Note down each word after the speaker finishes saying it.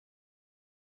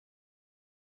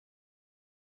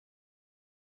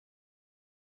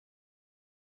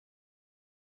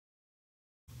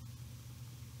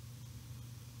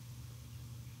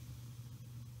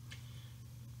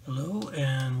Hello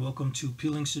and welcome to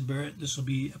Peeling Syd Barrett. This will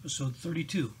be episode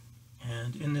 32,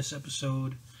 and in this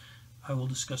episode I will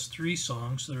discuss three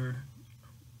songs that are,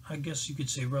 I guess you could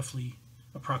say, roughly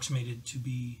approximated to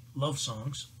be love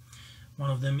songs.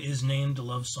 One of them is named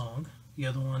Love Song, the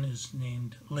other one is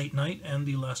named Late Night, and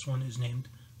the last one is named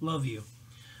Love You.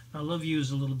 Now Love You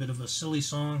is a little bit of a silly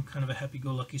song, kind of a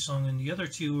happy-go-lucky song, and the other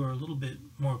two are a little bit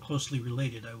more closely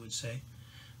related, I would say.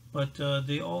 But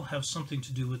they all have something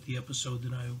to do with the episode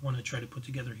that I want to try to put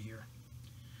together here.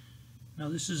 Now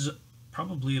this is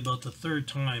probably about the third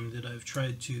time that I've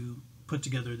tried to put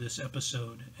together this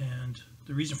episode, and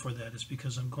the reason for that is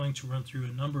because I'm going to run through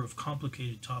a number of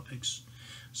complicated topics.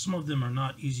 Some of them are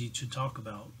not easy to talk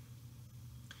about,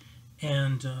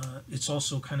 and it's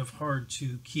also kind of hard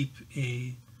to keep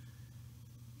a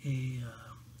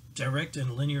direct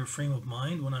and linear frame of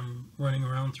mind when I'm running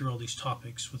around through all these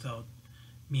topics without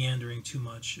meandering too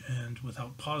much and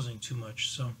without pausing too much.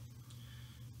 So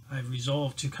I've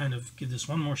resolved to kind of give this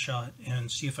one more shot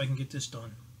and see if I can get this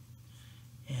done,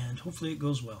 and hopefully it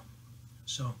goes well.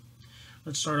 So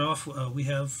let's start off. We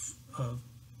have a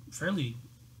fairly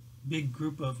big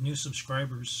group of new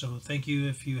subscribers, so thank you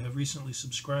if you have recently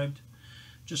subscribed.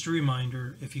 Just a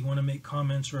reminder, if you want to make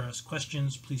comments or ask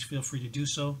questions, please feel free to do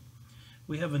so.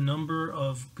 We have a number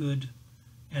of good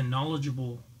and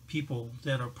knowledgeable people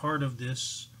that are part of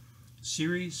this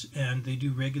series, and they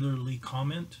do regularly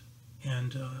comment,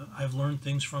 and I've learned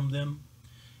things from them.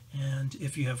 And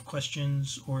if you have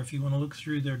questions or if you want to look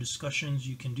through their discussions,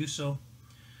 you can do so.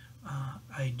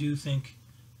 I do think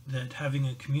that having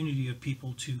a community of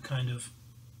people to kind of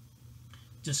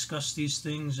discuss these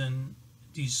things and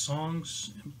these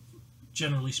songs,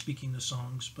 generally speaking the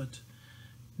songs, but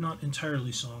not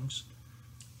entirely songs,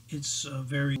 it's a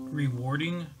very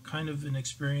rewarding kind of an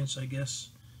experience, I guess,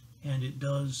 and it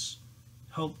does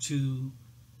help to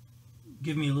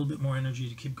give me a little bit more energy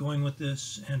to keep going with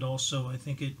this, and also I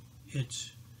think it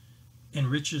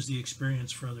enriches the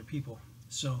experience for other people.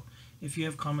 So if you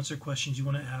have comments or questions you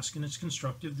want to ask and it's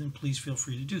constructive, then please feel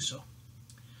free to do so.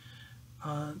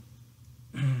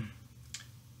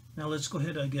 Now let's go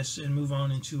ahead, I guess, and move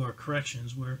on into our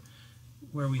corrections where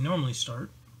we normally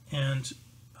start, and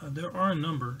there are a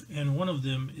number, and one of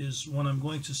them is one I'm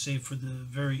going to save for the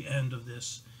very end of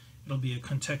this. It'll be a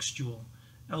contextual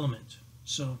element,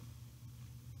 so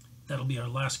that'll be our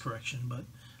last correction. But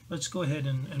let's go ahead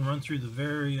and run through the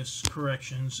various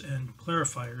corrections and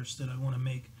clarifiers that I want to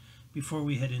make before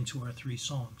we head into our three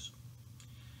songs.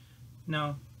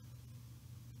 Now,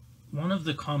 one of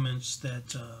the comments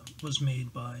that was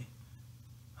made by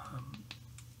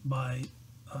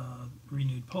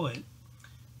Renewed Poet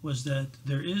was that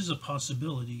there is a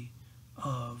possibility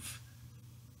of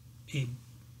a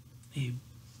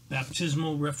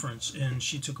baptismal reference in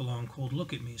She Took a Long Cold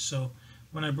Look at Me. So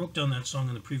when I broke down that song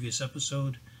in the previous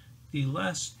episode, the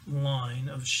last line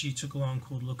of She Took a Long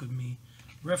Cold Look at Me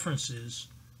references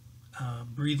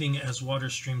breathing as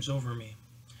water streams over me.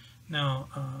 Now,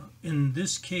 in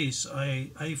this case,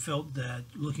 I felt that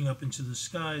looking up into the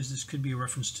skies, this could be a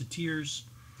reference to tears,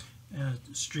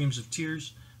 streams of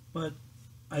tears, but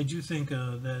I do think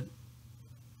that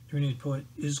Renewed Poet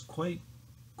is quite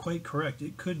correct.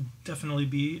 It could definitely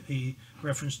be a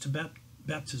reference to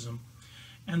baptism.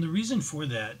 And the reason for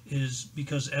that is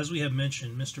because, as we have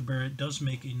mentioned, Mr. Barrett does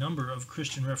make a number of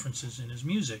Christian references in his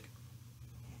music,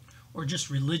 or just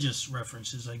religious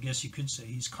references, I guess you could say.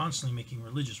 He's constantly making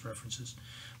religious references,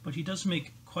 but he does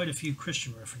make quite a few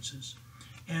Christian references.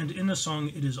 And in the song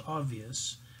It Is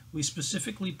Obvious, we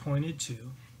specifically pointed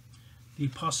to the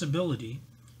possibility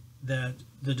that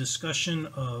the discussion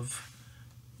of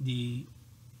the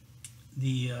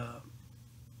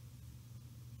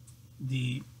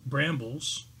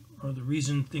brambles, or the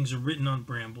reason things are written on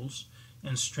brambles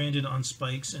and stranded on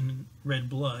spikes and red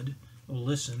blood, oh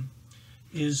listen,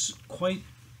 is quite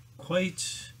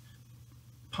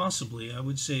possibly, I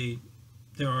would say,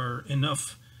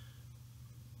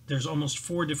 there's almost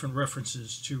 4 different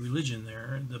references to religion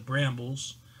there. The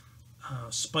brambles,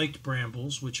 spiked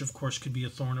brambles, which of course could be a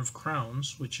thorn of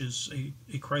crowns, which is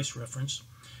a Christ reference.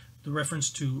 The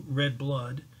reference to red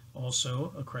blood,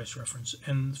 also a Christ reference.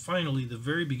 And finally, the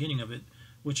very beginning of it,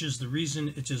 which is the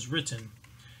reason it is written.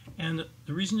 And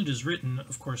the reason it is written,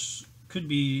 of course, could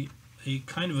be a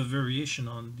kind of a variation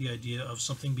on the idea of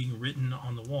something being written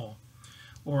on the wall,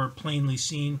 or plainly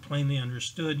seen, plainly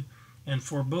understood, and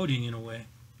foreboding in a way,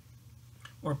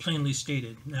 or plainly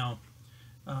stated. Now,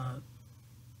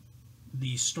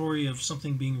 the story of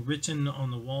something being written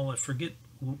on the wall, I forget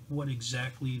what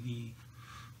exactly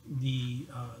the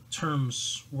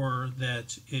terms were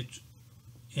that it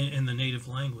in the native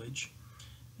language,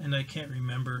 and I can't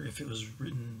remember if it was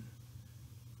written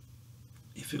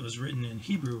in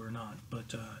Hebrew or not,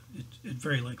 but it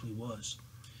very likely was,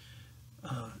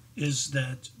 is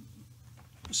that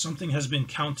something has been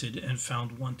counted and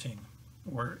found wanting,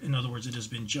 or in other words, it has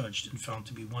been judged and found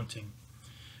to be wanting,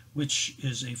 which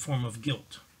is a form of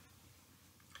guilt.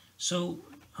 So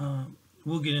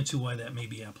we'll get into why that may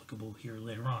be applicable here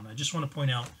later on. I just want to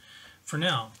point out for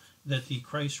now that the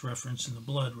Christ reference and the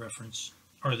blood reference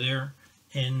are there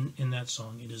in that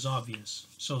song. It is obvious.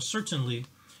 So certainly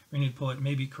Renewed Poet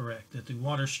may be correct that the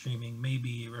water streaming may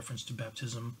be a reference to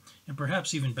baptism, and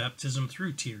perhaps even baptism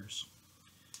through tears.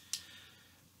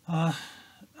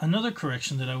 Another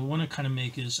correction that I want to kind of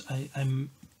make is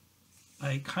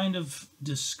I kind of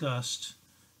discussed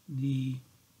the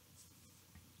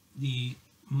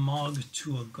Mog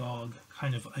to Agog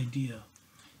kind of idea,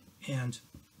 and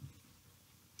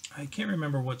I can't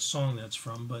remember what song that's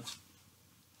from, but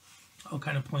I'll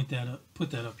kind of put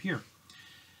that up here.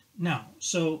 Now,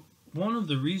 so one of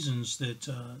the reasons that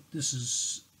this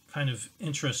is kind of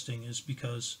interesting is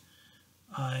because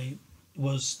I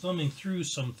was thumbing through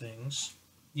some things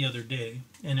the other day,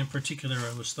 and in particular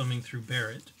I was thumbing through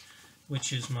Barrett,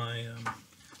 which is my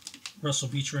Russell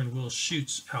Beecher and Will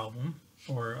Schutz album,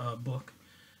 or book,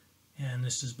 and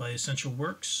this is by Essential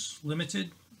Works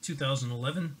Limited,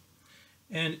 2011,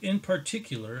 and in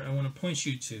particular I want to point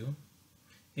you to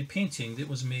a painting that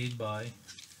was made by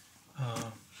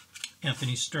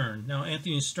Anthony Stern. Now,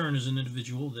 Anthony Stern is an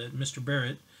individual that Mr.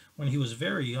 Barrett, when he was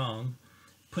very young,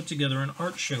 put together an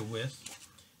art show with,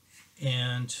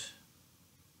 and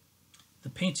the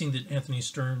painting that Anthony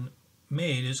Stern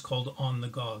made is called On the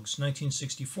Gogs,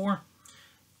 1964,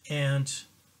 and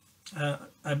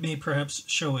I may perhaps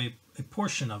show a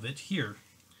portion of it here.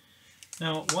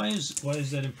 Now, why is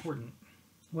that important?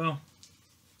 Well,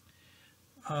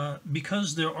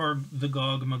 because there are the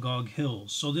Gog-Magog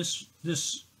hills. So this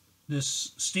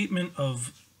statement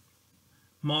of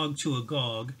Mog to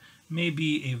Agog may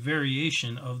be a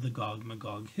variation of the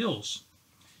Gog-Magog hills.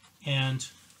 And,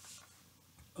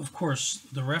 of course,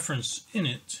 the reference in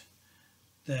it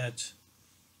that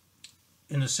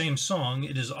in the same song,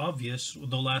 it is obvious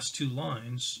the last two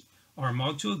lines are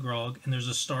Mog to Agog, and there's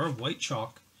a star of white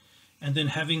chalk, and then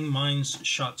having mines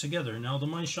shot together. Now, the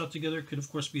mines shot together could,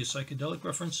 of course, be a psychedelic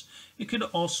reference. It could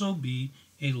also be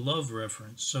a love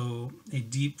reference, so a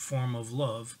deep form of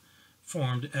love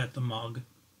formed at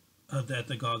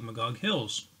the Gog-Magog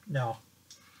hills. Now,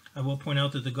 I will point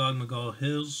out that the Gog-Magog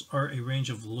hills are a range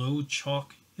of low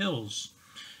chalk hills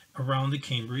around the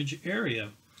Cambridge area,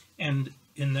 and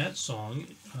in that song,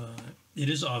 it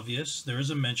is obvious there is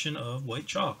a mention of white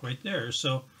chalk right there.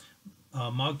 So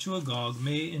Mog to Agog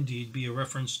may indeed be a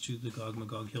reference to the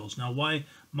Gog-Magog hills. Now, why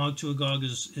Mog to Agog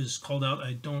is called out,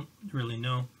 I don't really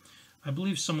know. I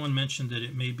believe someone mentioned that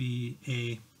it may be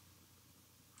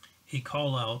a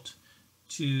call out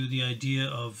to the idea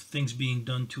of things being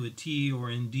done to a T or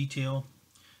in detail.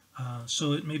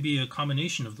 So it may be a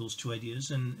combination of those two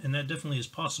ideas, and that definitely is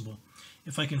possible.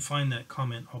 If I can find that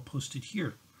comment, I'll post it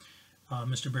here.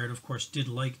 Mr. Barrett, of course, did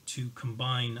like to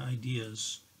combine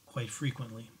ideas quite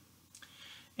frequently.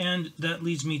 And that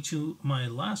leads me to my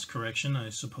last correction, I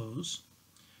suppose,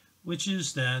 which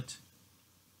is that,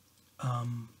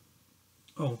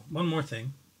 one more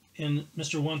thing. In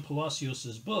Mr. Juan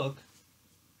Palacios's book,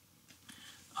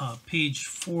 page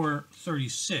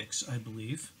 436, I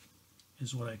believe,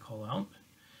 is what I call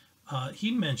out,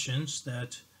 he mentions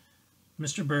that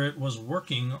Mr. Barrett was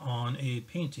working on a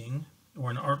painting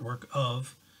or an artwork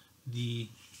of the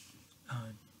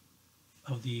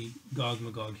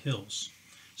Gog-Magog hills.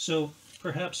 So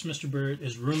perhaps Mr. Barrett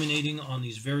is ruminating on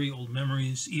these very old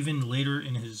memories, even later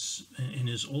in his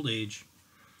old age.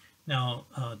 Now,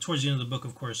 towards the end of the book,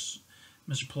 of course,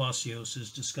 Mr. Palacios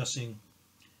is discussing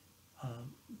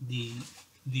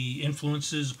the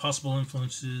influences, possible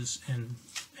influences,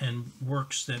 and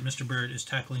works that Mr. Barrett is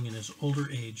tackling in his older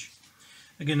age.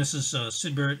 Again, this is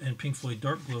Syd Barrett and Pink Floyd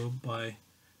Dark Globe by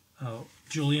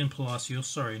Julian Palacios.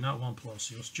 Sorry, not Juan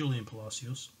Palacios, Julian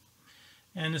Palacios.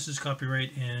 And this is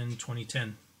copyright in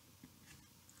 2010.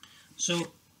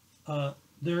 So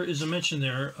there is a mention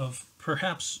there of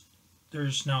perhaps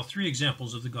there's now 3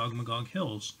 examples of the Gog-Magog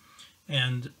hills,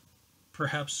 and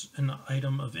perhaps an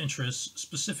item of interest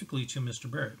specifically to Mr.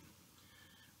 Barrett.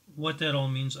 What that all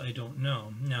means, I don't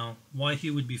know. Now, why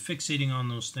he would be fixating on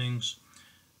those things,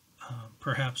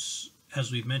 perhaps,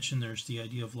 as we've mentioned, there's the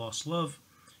idea of lost love.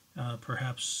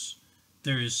 Perhaps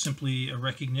there is simply a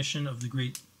recognition of the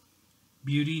great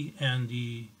beauty and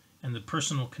the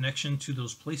personal connection to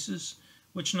those places,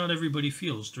 which not everybody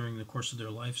feels during the course of their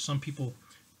life. Some people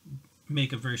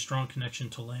make a very strong connection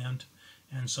to land,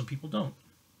 and some people don't.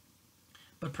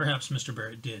 But perhaps Mr.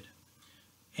 Barrett did.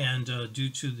 And due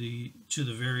to the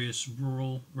various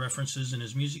rural references in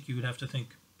his music, you would have to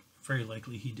think very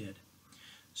likely he did.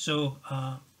 So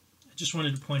I just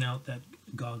wanted to point out that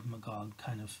Gog Magog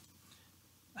kind of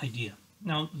idea.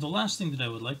 Now, the last thing that I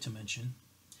would like to mention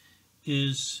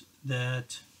is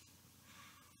that,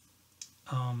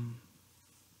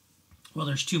 well,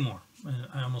 there's two more.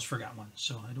 I almost forgot one,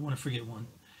 so I don't want to forget one.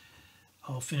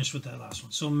 I'll finish with that last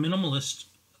one. So minimalist,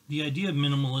 the idea of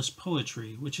minimalist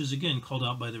poetry, which is again called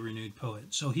out by the renewed poet.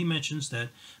 So he mentions that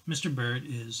Mr. Barrett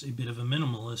is a bit of a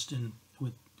minimalist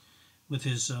with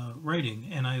his writing,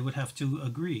 and I would have to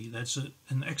agree. That's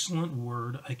an excellent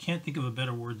word. I can't think of a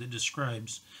better word that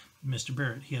describes Mr.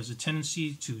 Barrett. He has a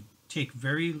tendency to take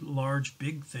very large,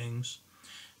 big things,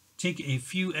 take a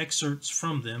few excerpts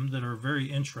from them that are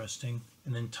very interesting,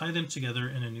 and then tie them together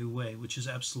in a new way, which is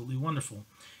absolutely wonderful.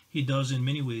 He does, in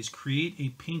many ways, create a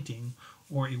painting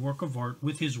or a work of art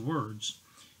with his words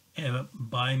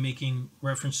by making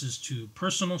references to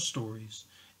personal stories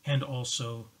and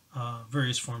also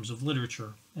various forms of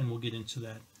literature, and we'll get into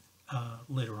that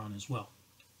later on as well.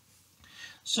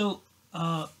 So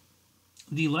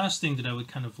the last thing that I would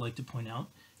kind of like to point out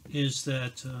is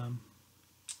that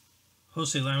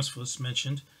Jose Lamsfuss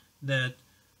mentioned that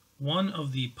one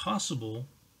of the possible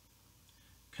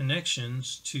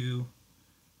connections to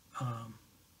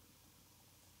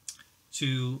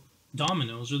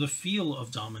dominoes, or the feel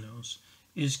of dominoes,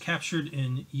 is captured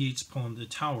in Yeats' poem The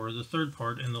Tower, the third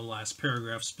part in the last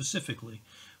paragraph specifically,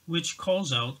 which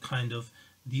calls out kind of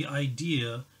the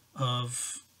idea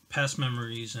of past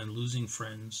memories and losing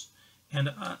friends. And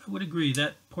I would agree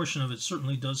that portion of it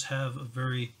certainly does have a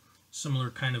very similar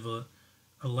kind of a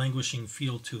languishing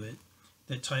feel to it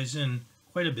that ties in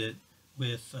quite a bit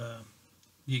with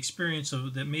the experience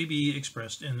of that may be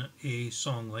expressed in a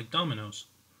song like Dominoes.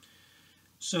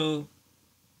 So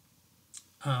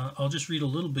I'll just read a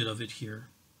little bit of it here,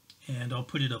 and I'll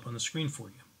put it up on the screen for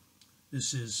you.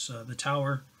 This is The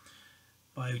Tower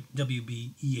by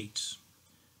W.B. Yeats.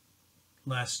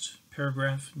 Last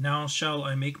paragraph. Now shall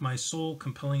I make my soul,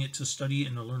 compelling it to study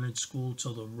in a learned school,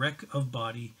 till the wreck of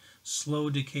body, slow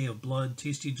decay of blood,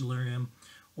 tasty delirium,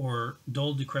 or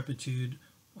dull decrepitude,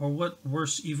 or what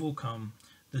worse evil come,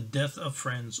 the death of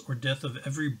friends, or death of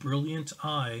every brilliant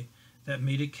eye that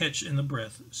made it catch in the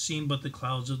breath, seem but the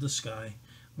clouds of the sky,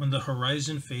 when the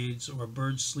horizon fades, or a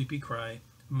bird's sleepy cry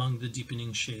among the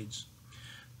deepening shades.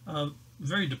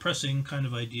 Very depressing kind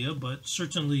of idea, but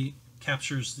certainly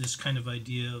captures this kind of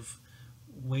idea of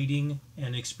waiting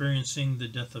and experiencing the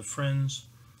death of friends,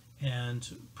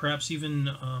 and perhaps even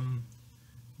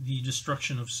the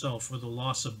destruction of self, or the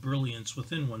loss of brilliance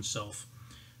within oneself,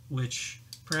 which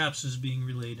perhaps is being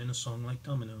relayed in a song like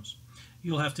Dominoes.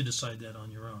 You'll have to decide that on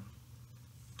your own.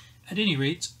 At any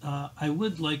rate, I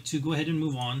would like to go ahead and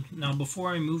move on. Now,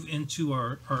 before I move into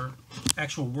our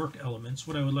actual work elements,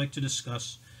 what I would like to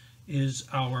discuss is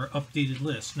our updated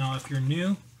list. Now, if you're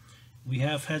new, we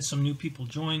have had some new people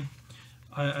join.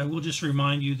 I will just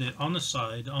remind you that on the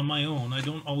side, on my own, I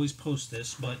don't always post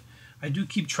this, but I do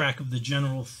keep track of the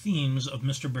general themes of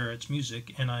Mr. Barrett's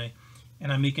music, and I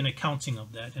make an accounting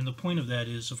of that. And the point of that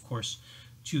is, of course,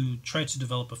 to try to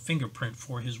develop a fingerprint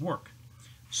for his work.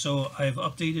 So I've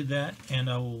updated that, and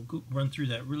I will run through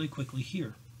that really quickly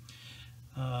here.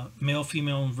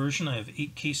 Male-female inversion, I have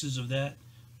 8 cases of that.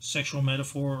 Sexual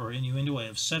metaphor or innuendo, I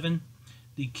have 7.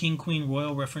 The king-queen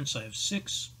royal reference, I have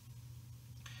 6.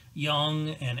 Young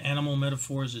and animal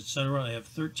metaphors, etc., I have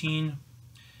 13.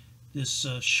 This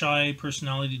shy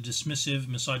personality, dismissive,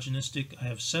 misogynistic, I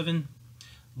have 7.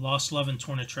 Lost love and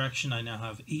torn attraction, I now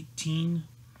have 18.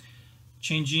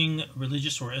 Changing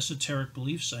religious or esoteric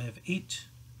beliefs, I have 8.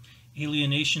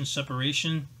 Alienation,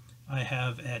 separation, I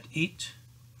have at 8.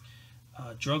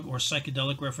 Drug or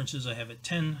psychedelic references, I have at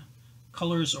 10.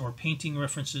 Colors or painting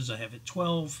references, I have at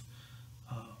 12.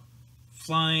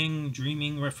 Flying,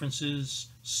 dreaming references,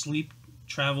 sleep,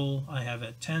 travel, I have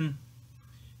at 10.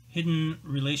 Hidden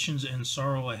relations and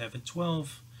sorrow, I have at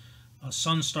 12.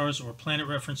 Sun, stars, or planet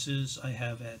references, I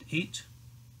have at 8.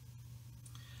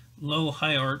 Low,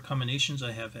 high art combinations,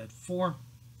 I have at 4.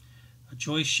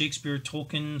 Joyce, Shakespeare,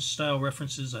 Tolkien style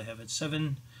references, I have at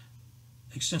 7.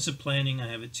 Extensive planning,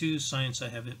 I have at 2. Science, I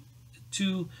have at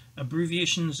 2.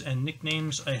 Abbreviations and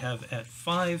nicknames, I have at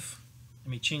 5. Let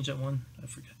me change that one. I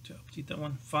forgot to update that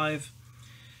one. 5.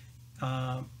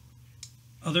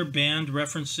 Other band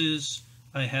references,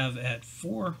 I have at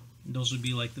 4. Those would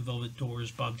be like the Velvet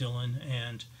Doors, Bob Dylan,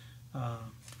 and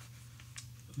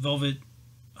Velvet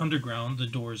Underground, the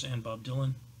Doors, and Bob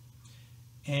Dylan.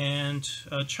 and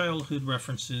childhood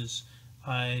references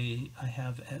I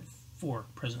have at 4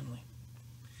 presently.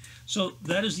 So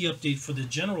that is the update for the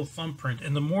general thumbprint,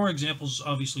 and the more examples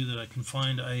obviously that I can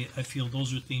find, I feel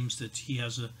those are themes that he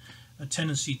has a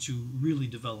tendency to really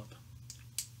develop.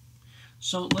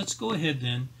 So let's go ahead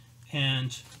then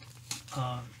and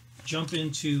jump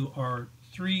into our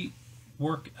 3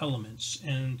 work elements,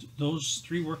 and those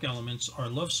 3 work elements are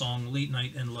Love Song, Late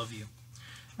Night, and Love You.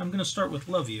 I'm going to start with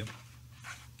Love You,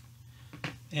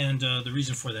 and the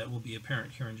reason for that will be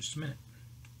apparent here in just a minute.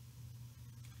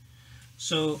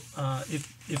 So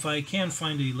if I can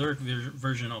find a lyric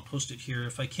version, I'll post it here.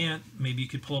 If I can't, maybe you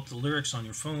could pull up the lyrics on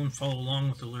your phone, follow along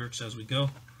with the lyrics as we go,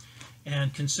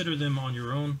 and consider them on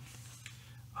your own.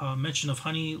 Mention of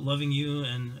honey, loving you,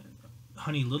 and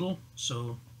honey little,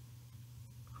 so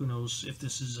who knows if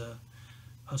this is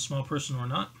a small person or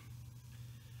not.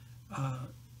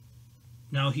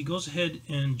 Now he goes ahead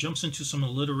and jumps into some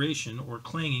alliteration, or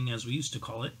clanging as we used to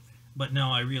call it, but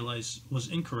now I realize was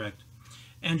incorrect.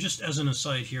 And just as an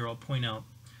aside here, I'll point out,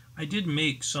 I did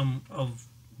make some of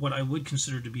what I would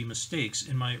consider to be mistakes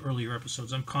in my earlier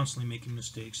episodes. I'm constantly making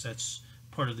mistakes. That's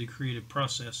part of the creative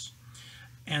process.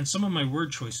 And some of my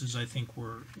word choices, I think,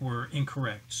 were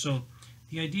incorrect. So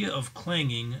the idea of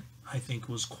clanging, I think,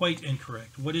 was quite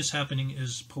incorrect. What is happening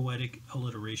is poetic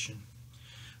alliteration.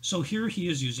 So here he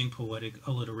is using poetic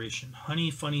alliteration.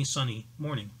 Honey, funny, sunny,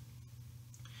 morning.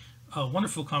 A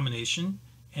wonderful combination,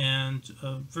 and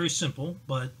very simple,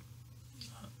 but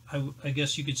I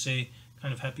guess you could say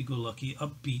kind of happy-go-lucky,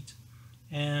 upbeat,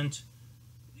 and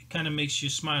it kind of makes you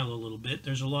smile a little bit.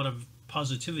 There's a lot of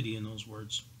positivity in those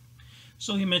words.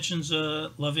 So he mentions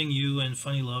loving you and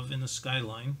funny love in the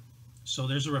skyline. So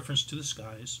there's a reference to the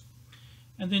skies.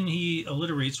 And then he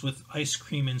alliterates with ice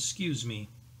cream and excuse me,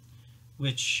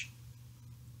 which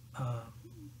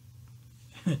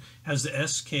has the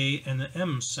S, K, and the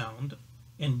M sound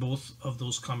in both of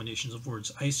those combinations of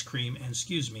words, ice cream and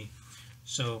excuse me.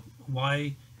 So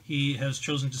why he has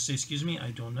chosen to say excuse me, I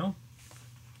don't know.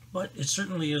 But it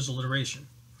certainly is alliteration.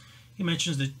 He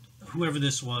mentions that whoever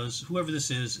this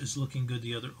is looking good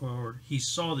the other, or he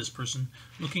saw this person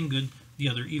looking good the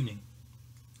other evening.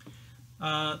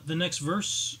 The next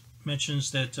verse mentions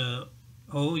that,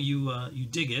 oh, you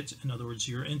dig it. In other words,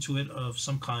 you're into it of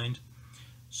some kind.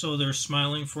 So they're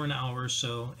smiling for an hour or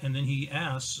so, and then he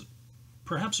asks,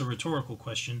 perhaps a rhetorical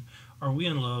question, are we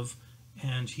in love?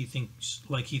 And he thinks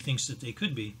that they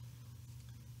could be.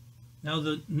 Now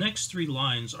the next 3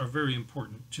 lines are very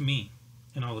important to me,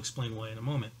 and I'll explain why in a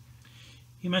moment.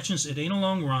 He mentions it ain't a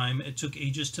long rhyme, it took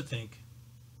ages to think.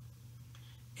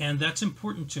 And that's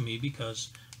important to me because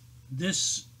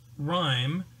this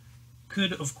rhyme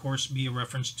could, of course, be a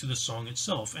reference to the song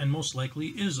itself, and most likely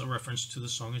is a reference to the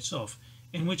song itself.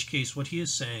 In which case, what he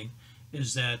is saying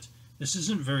is that this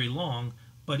isn't very long,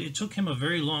 but it took him a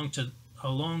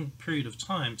long period of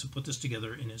time to put this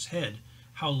together in his head.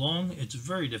 How long? It's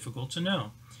very difficult to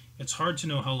know. It's hard to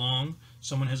know how long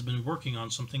someone has been working on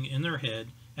something in their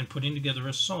head and putting together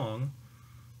a song,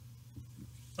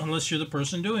 unless you're the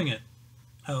person doing it.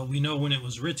 We know when it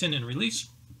was written and released.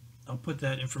 I'll put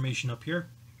that information up here,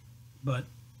 but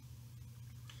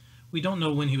we don't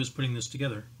know when he was putting this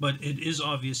together. But it is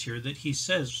obvious here that he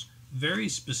says very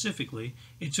specifically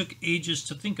it took ages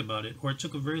to think about it, or it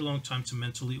took a very long time to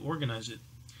mentally organize it.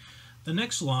 The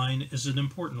next line is an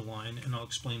important line, and I'll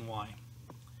explain why.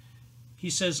 He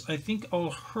says, I think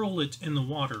I'll hurl it in the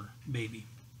water, baby.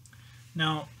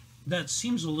 Now, that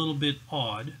seems a little bit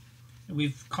odd.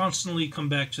 We've constantly come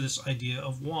back to this idea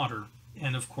of water.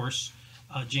 And of course,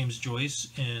 James Joyce,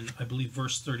 in, I believe,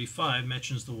 verse 35,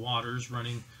 mentions the waters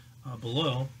running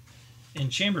below in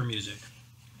chamber music.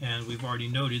 And we've already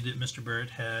noted that Mr. Barrett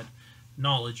had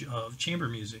knowledge of chamber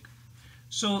music.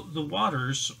 So the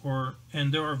waters,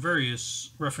 and there are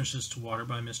various references to water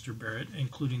by Mr. Barrett,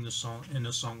 including the song in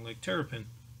a song like Terrapin.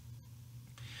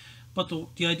 But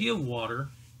the idea of water,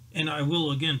 and I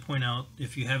will again point out,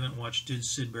 if you haven't watched Did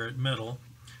Syd Barrett Meddle,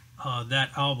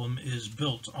 that album is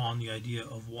built on the idea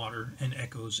of water and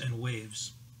echoes and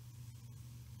waves.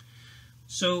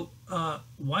 So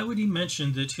why would he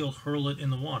mention that he'll hurl it in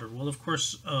the water? Well, of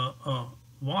course,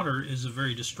 water is a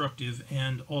very destructive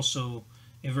and also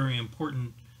a very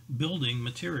important building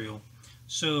material.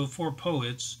 So for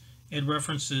poets, it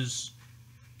references,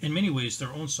 in many ways,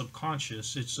 their own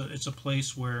subconscious. It's a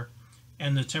place where,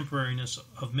 and the temporariness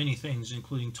of many things,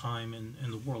 including time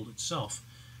and the world itself.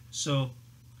 So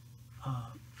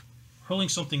hurling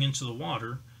something into the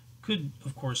water could,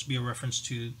 of course, be a reference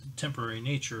to the temporary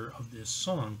nature of this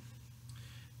song,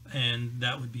 and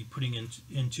that would be putting it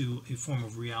into a form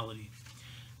of reality.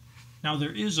 Now,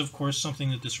 there is, of course, something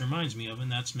that this reminds me of,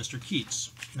 and that's Mr.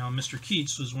 Keats. Now, Mr.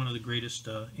 Keats was one of the greatest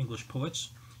English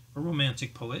poets, a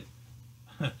romantic poet.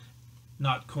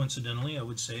 Not coincidentally, I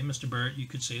would say. Mr. Barrett, you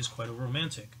could say, is quite a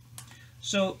romantic.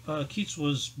 So, Keats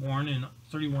was born in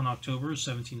 31 October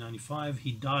 1795.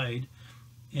 He died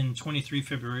in 23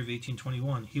 February of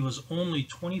 1821. He was only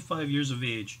 25 years of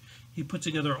age. He put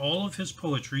together all of his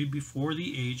poetry before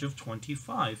the age of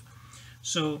 25.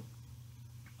 So,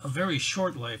 a very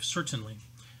short life, certainly.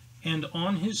 And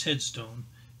on his headstone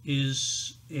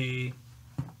is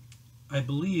I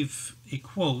believe, a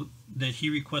quote that he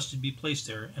requested be placed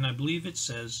there. And I believe it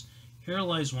says, "Here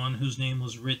lies one whose name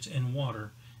was writ in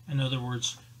water." In other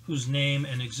words, whose name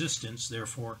and existence,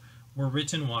 therefore, were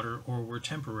writ in water or were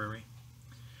temporary.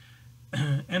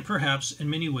 And perhaps, in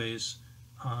many ways,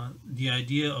 the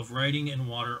idea of writing in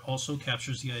water also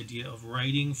captures the idea of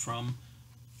writing from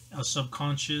a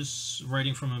subconscious,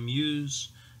 writing from a muse,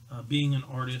 being an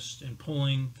artist, and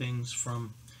pulling things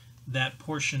from that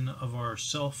portion of our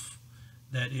self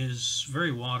that is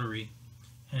very watery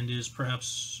and is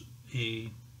perhaps a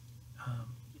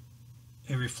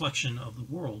reflection of the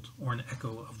world or an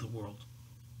echo of the world.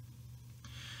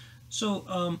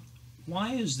 So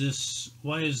why is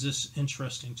this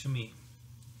interesting to me?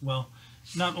 Well,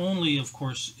 not only, of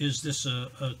course, is this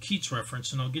a Keats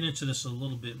reference, and I'll get into this a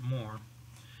little bit more,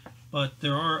 but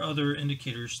there are other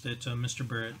indicators that Mr.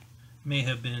 Barrett may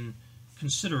have been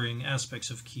considering aspects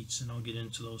of Keats, and I'll get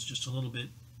into those just a little bit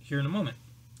here in a moment.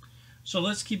 So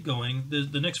let's keep going.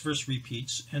 The next verse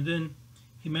repeats, and then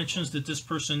he mentions that this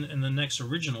person in the next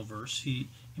original verse, he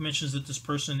mentions that this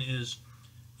person is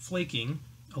flaking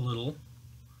a little.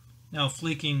 Now,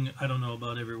 flaking, I don't know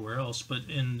about everywhere else, but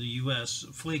in the U.S.,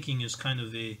 flaking is kind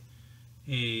of a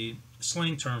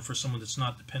slang term for someone that's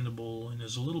not dependable and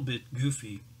is a little bit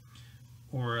goofy,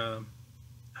 or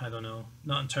I don't know,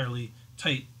 not entirely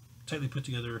tightly put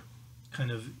together, kind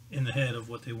of in the head of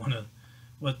what they want to,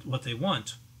 what they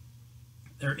want.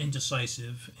 They're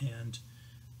indecisive, and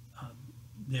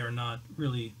they're not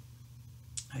really,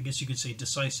 I guess you could say,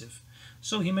 decisive.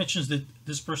 So he mentions that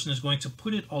this person is going to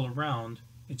put it all around.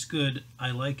 It's good,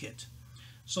 I like it.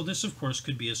 So this, of course,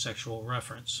 could be a sexual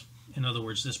reference. In other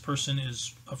words, this person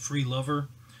is a free lover,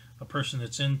 a person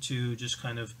that's into just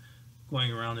kind of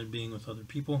going around and being with other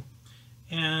people.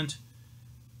 And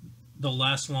the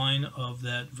last line of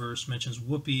that verse mentions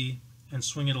whoopee and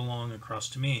swing it along across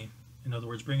to me. In other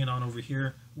words, bring it on over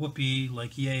here, whoopee,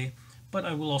 like yay. But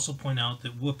I will also point out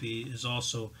that whoopee is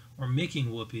also, or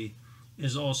making whoopee,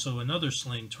 is also another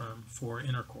slang term for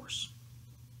intercourse.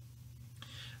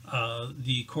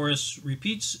 The chorus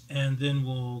repeats, and then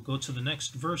we'll go to the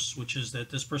next verse, which is that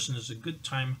this person is a good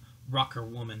time rocker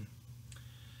woman.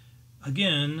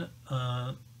 Again,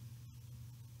 a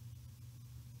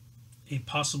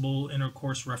possible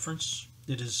intercourse reference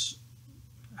that is,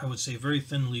 I would say, very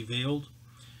thinly veiled.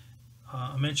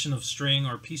 A mention of straying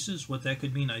or pieces, what that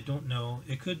could mean, I don't know.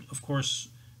 It could, of course,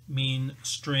 mean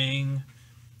straying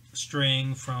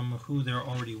from who they're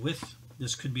already with.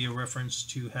 This could be a reference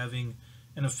to having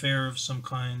an affair of some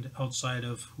kind outside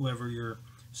of whoever your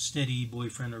steady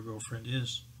boyfriend or girlfriend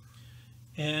is.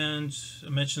 And I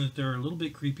mentioned that they're a little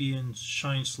bit creepy and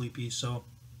shine sleepy, so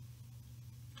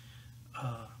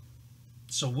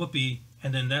whoopee,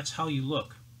 and then that's how you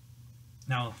look.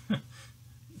 Now,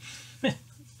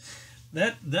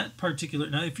 that particular,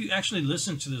 now if you actually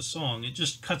listen to this song, it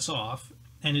just cuts off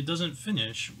and it doesn't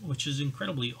finish, which is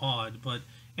incredibly odd, but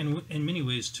in many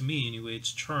ways, to me anyway,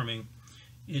 it's charming.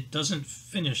 It doesn't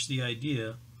finish the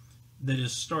idea that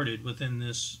is started within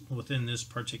this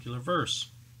particular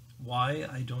verse. Why?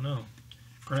 I don't know.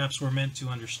 Perhaps we're meant to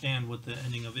understand what the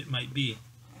ending of it might be.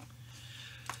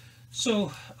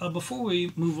 So before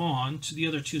we move on to the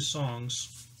other two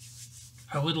songs,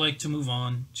 I would like to move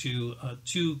on to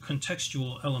two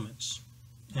contextual elements,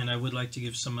 and I would like to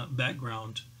give some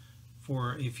background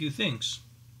for a few things.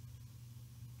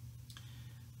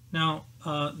 Now,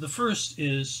 the first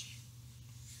is,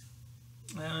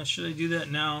 should I do that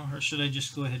now, or should I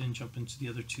just go ahead and jump into the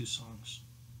other two songs?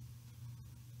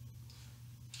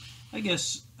 I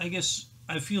guess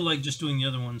I feel like just doing the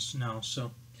other ones now.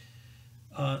 So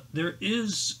there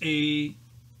is a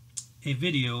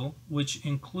video which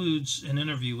includes an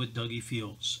interview with Duggie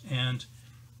Fields, and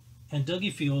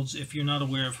Duggie Fields, if you're not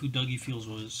aware of who Duggie Fields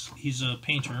was, he's a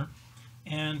painter,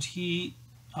 and he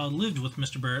lived with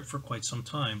Mr. Barrett for quite some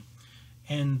time.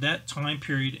 And that time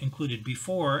period included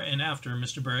before and after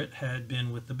Mr. Barrett had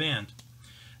been with the band.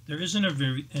 There is an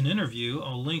interview,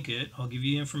 I'll link it, I'll give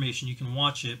you information, you can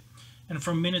watch it, and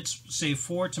from minutes, say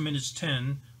 4 to minutes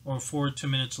 10, or 4 to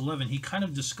minutes 11, he kind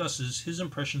of discusses his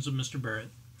impressions of Mr. Barrett,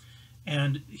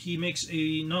 And he makes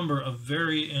a number of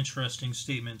very interesting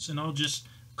statements, and I'll just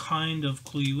kind of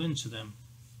clue you into them.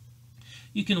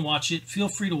 You can watch it. Feel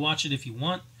free to watch it if you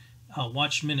want.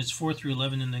 Watch minutes 4 through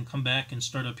 11 and then come back and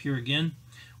start up here again.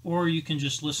 Or you can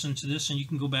just listen to this and you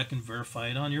can go back and verify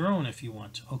it on your own if you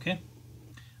want. Okay?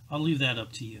 I'll leave that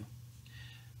up to you.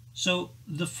 So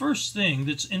the first thing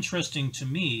that's interesting to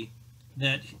me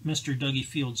that Mr. Duggie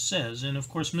Fields says, and of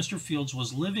course Mr. Fields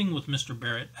was living with Mr.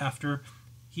 Barrett after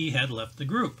he had left the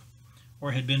group,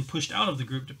 or had been pushed out of the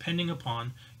group, depending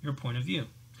upon your point of view.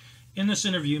 In this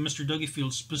interview, Mr. Duggie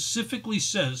Fields specifically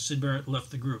says Syd Barrett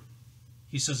left the group.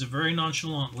 He says it very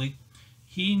nonchalantly.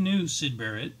 He knew Syd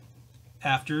Barrett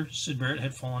after Syd Barrett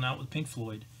had fallen out with Pink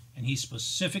Floyd, and he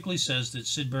specifically says that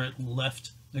Syd Barrett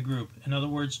left the group. In other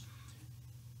words,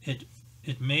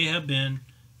 it may have been,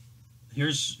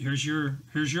 here's your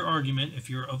argument, if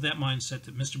you're of that mindset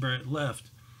that Mr. Barrett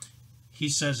left. He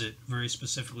says it very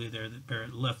specifically there that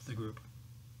Barrett left the group.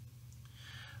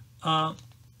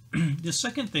 The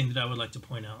second thing that I would like to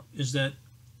point out is that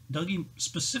Duggie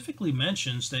specifically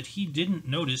mentions that he didn't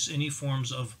notice any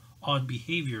forms of odd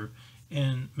behavior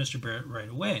in Mr. Barrett right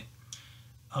away.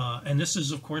 And this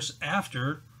is, of course,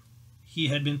 after he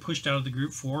had been pushed out of the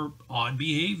group for odd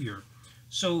behavior.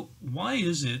 So why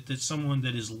is it that someone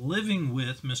that is living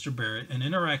with Mr. Barrett and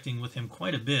interacting with him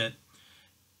quite a bit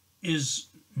is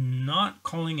not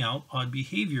calling out odd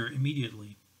behavior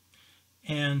immediately?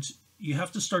 And you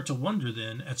have to start to wonder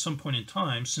then at some point in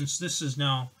time, since this is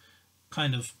now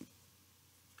kind of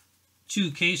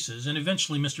two cases, and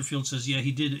eventually Mr. Fields says, yeah,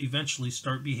 he did eventually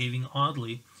start behaving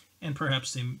oddly, and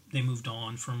perhaps they moved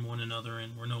on from one another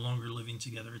and were no longer living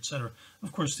together, etc.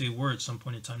 Of course, they were at some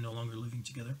point in time no longer living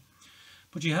together.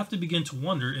 But you have to begin to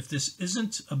wonder if this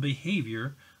isn't a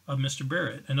behavior of Mr.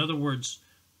 Barrett. In other words,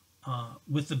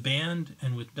 with the band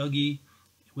and with Duggie,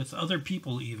 with other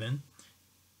people even,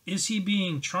 is he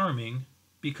being charming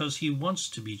because he wants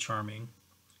to be charming?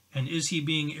 And is he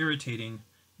being irritating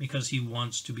because he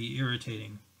wants to be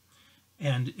irritating?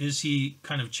 And is he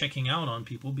kind of checking out on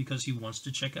people because he wants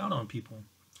to check out on people?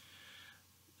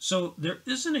 So there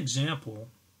is an example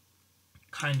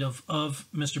kind of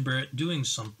Mr. Barrett doing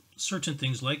some certain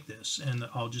things like this, and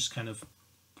I'll just kind of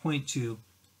point to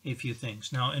a few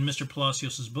things. Now, in Mr.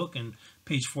 Palacios's book, in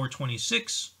page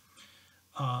 426,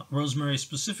 Rosemary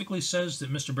specifically says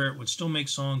that Mr. Barrett would still make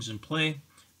songs and play,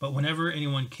 but whenever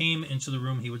anyone came into the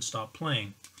room, he would stop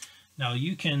playing. Now,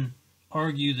 you can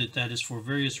argue that that is for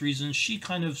various reasons. She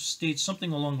kind of states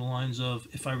something along the lines of,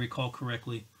 if I recall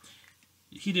correctly,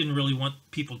 he didn't really want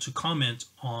people to comment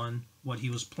on what he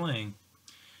was playing,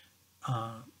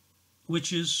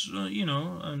 which is,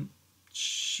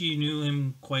 she knew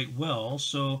him quite well,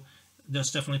 so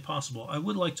that's definitely possible. I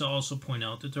would like to also point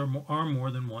out that there are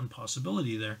more than one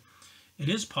possibility there. It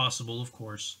is possible, of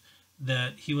course,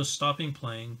 that he was stopping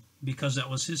playing because that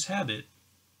was his habit,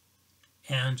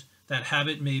 and that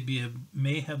habit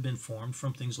may have been formed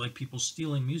from things like people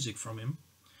stealing music from him.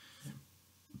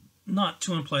 Not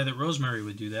to imply that Rosemary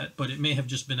would do that, but it may have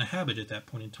just been a habit at that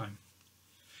point in time.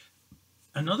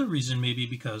 Another reason may be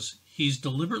because he's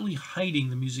deliberately hiding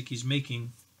the music he's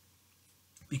making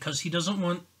because he doesn't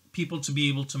want people to be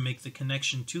able to make the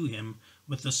connection to him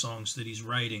with the songs that he's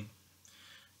writing.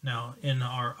 Now, in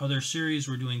our other series,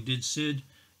 we're doing Did Syd,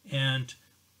 and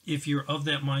if you're of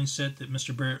that mindset that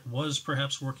Mr. Barrett was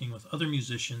perhaps working with other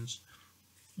musicians,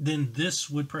 then this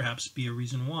would perhaps be a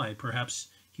reason why. Perhaps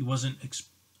he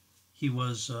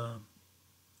was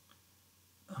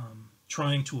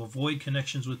trying to avoid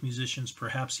connections with musicians.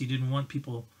 Perhaps he didn't want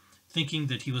people thinking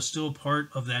that he was still part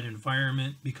of that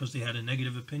environment because they had a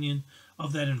negative opinion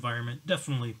of that environment.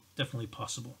 Definitely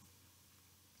possible.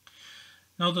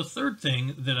 Now, the third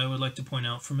thing that I would like to point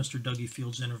out from Mr. Duggie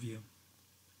Fields' interview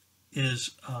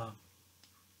is,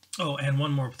 and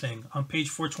one more thing. On page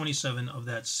 427 of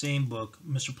that same book,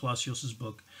 Mr. Palacios's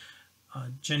book,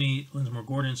 Jenny Linsmore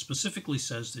Gordon specifically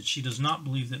says that she does not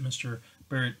believe that Mr.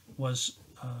 Barrett was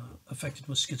affected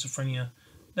with schizophrenia,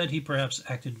 that he perhaps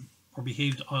acted or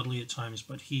behaved oddly at times,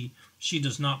 but she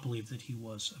does not believe that he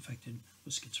was affected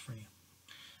with schizophrenia,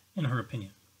 in her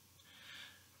opinion.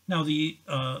 Now, the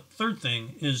third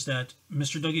thing is that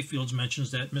Mr. Duggie Fields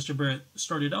mentions that Mr. Barrett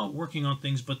started out working on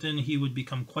things, but then he would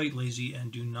become quite lazy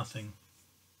and do nothing.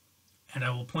 And I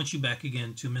will point you back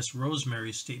again to Miss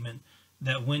Rosemary's statement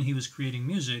that when he was creating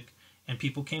music and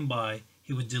people came by,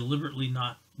 he would deliberately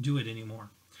not do it anymore.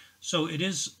 So it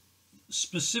is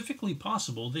specifically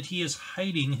possible that he is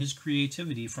hiding his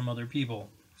creativity from other people.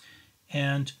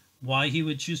 And why he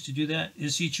would choose to do that?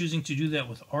 Is he choosing to do that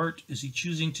with art? Is he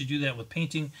choosing to do that with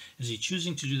painting? Is he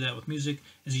choosing to do that with music?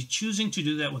 Is he choosing to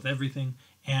do that with everything?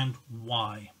 and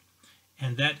why.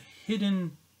 And that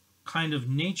hidden kind of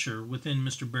nature within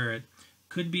Mr. Barrett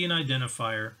could be an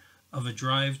identifier of a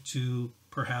drive to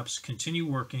perhaps continue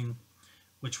working,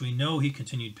 which we know he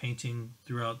continued painting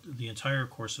throughout the entire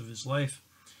course of his life,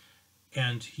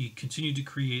 and he continued to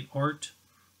create art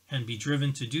and be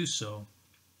driven to do so,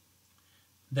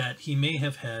 that he may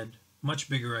have had much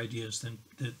bigger ideas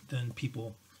than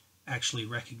people actually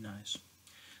recognize.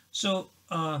 So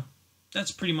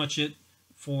that's pretty much it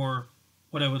for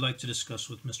what I would like to discuss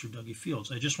with Mr. Duggie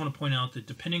Fields. I just want to point out that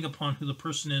depending upon who the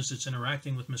person is that's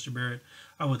interacting with Mr. Barrett,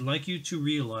 I would like you to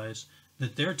realize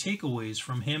that their takeaways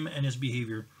from him and his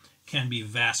behavior can be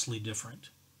vastly different.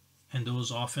 And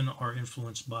those often are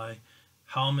influenced by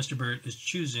how Mr. Barrett is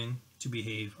choosing to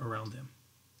behave around them.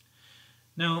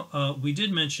 Now, we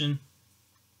did mention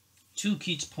 2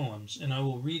 Keats poems, and I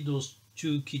will read those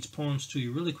 2 Keats poems to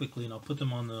you really quickly, and I'll put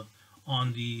them on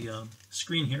the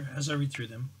screen here as I read through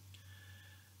them.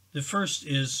 The first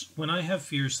is, "When I have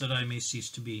fears that I may cease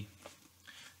to be."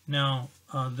 Now,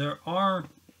 there are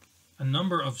a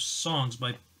number of songs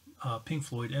by Pink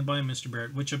Floyd and by Mr.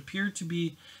 Barrett which appear to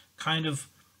be kind of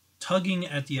tugging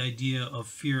at the idea of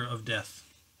fear of death.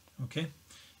 Okay?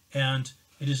 And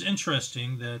it is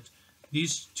interesting that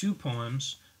these 2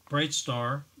 poems, Bright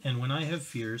Star and When I Have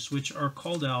Fears, which are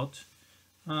called out,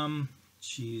 where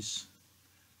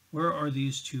are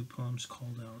these 2 poems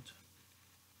called out?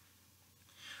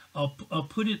 I'll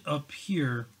put it up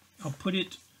here. I'll put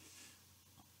it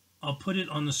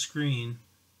on the screen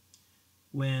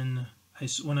when I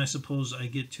suppose I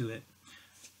get to it.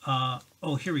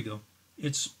 Oh, here we go.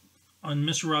 It's on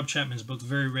Mr. Rob Chapman's book,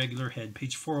 Very Regular Head,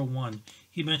 page 401.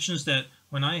 He mentions that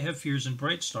When I Have Fears and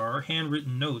Bright Star are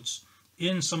handwritten notes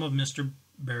in some of Mr.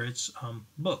 Barrett's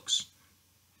books,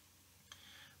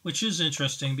 which is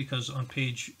interesting because on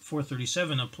page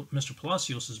 437 of Mr.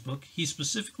 Palacios's book, he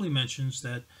specifically mentions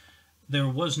that there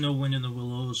was no Wind in the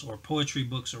Willows or poetry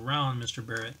books around Mr.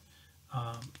 Barrett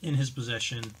in his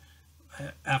possession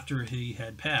after he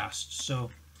had passed.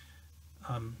 So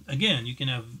again, you can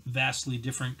have vastly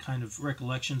different kind of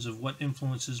recollections of what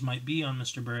influences might be on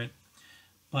Mr. Barrett,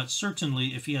 but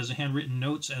certainly if he has a handwritten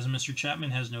notes, as Mr.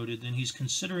 Chapman has noted, then he's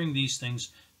considering these things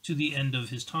to the end of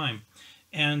his time.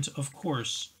 And of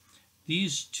course,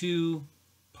 these 2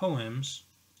 poems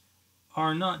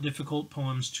are not difficult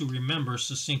poems to remember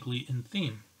succinctly in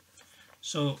theme.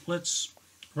 So let's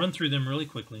run through them really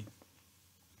quickly.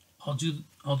 I'll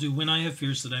do When I Have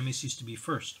Fears that I may cease to be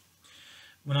first.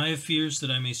 When I have fears that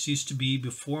I may cease to be,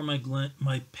 before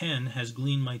my pen has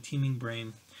gleaned my teeming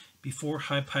brain, before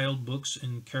high-piled books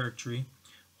in charactery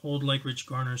hold like rich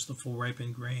garners the full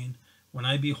ripened grain, when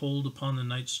I behold upon the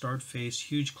night-starred face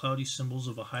huge cloudy symbols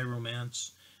of a high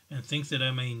romance, and think that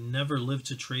I may never live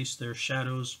to trace their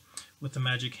shadows with the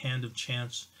magic hand of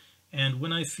chance, and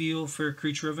when I feel, fair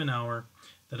creature of an hour,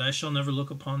 that I shall never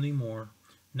look upon thee more,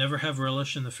 never have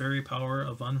relish in the fairy power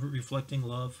of unreflecting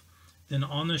love, then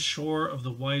on the shore of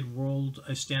the wide world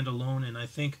I stand alone, and I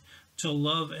think, till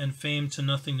love and fame to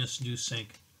nothingness do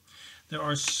sink. There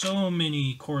are so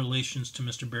many correlations to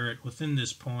Mr. Barrett within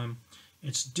this poem.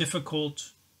 It's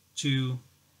difficult to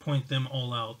point them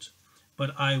all out,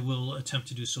 but I will attempt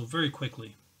to do so very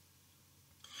quickly.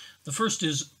 The first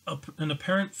is an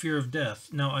apparent fear of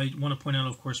death. Now, I want to point out,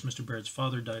 of course, Mr. Barrett's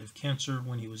father died of cancer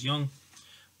when he was young,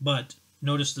 but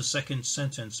notice the second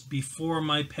sentence, before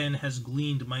my pen has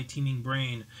gleaned my teeming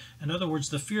brain. In other words,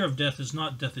 the fear of death is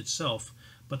not death itself,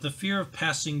 but the fear of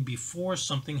passing before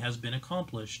something has been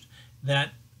accomplished.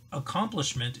 That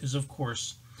accomplishment is, of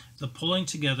course, the pulling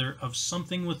together of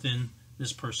something within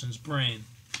this person's brain,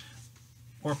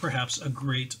 or perhaps a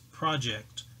great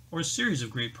project, or a series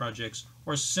of great projects,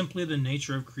 or simply the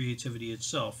nature of creativity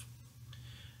itself.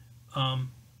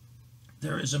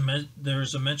 There is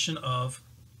a mention of,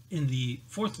 in the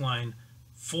 4th line,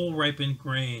 full ripened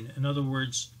grain. In other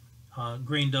words,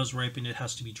 grain does ripen, it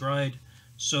has to be dried,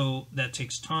 so that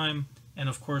takes time. And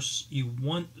of course, you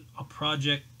want a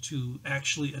project to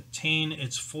actually attain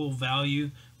its full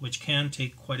value, which can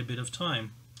take quite a bit of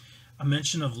time. A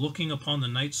mention of looking upon the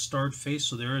night-starred face,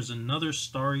 so there is another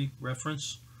starry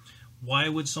reference. Why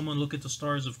would someone look at the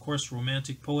stars? Of course,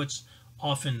 romantic poets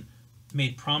often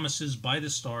made promises by the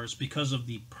stars because of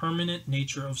the permanent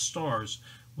nature of stars,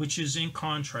 which is in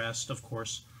contrast, of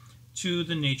course, to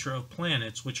the nature of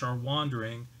planets, which are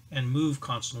wandering and move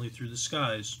constantly through the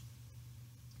skies.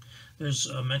 There's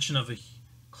a mention of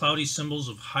cloudy symbols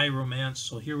of high romance,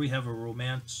 so here we have a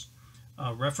romance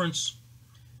reference,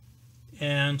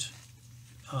 and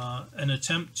an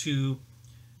attempt to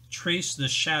trace the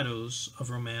shadows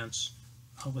of romance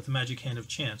with the magic hand of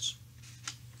chance.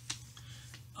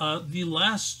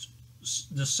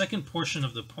 The second portion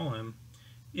of the poem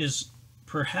is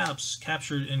perhaps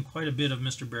captured in quite a bit of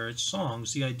Mr. Barrett's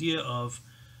songs. The idea of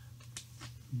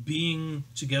being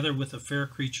together with a fair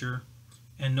creature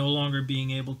and no longer being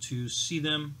able to see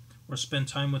them or spend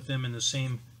time with them in the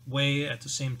same way at the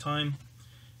same time,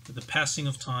 the passing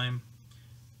of time,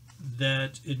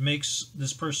 that it makes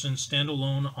this person stand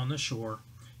alone on the shore.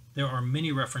 There are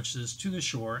many references to the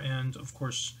shore and, of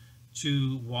course,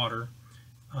 to water,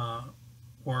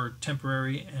 or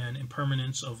temporary and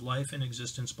impermanence of life and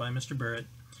existence by Mr. Barrett,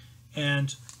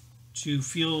 and to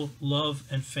feel love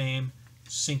and fame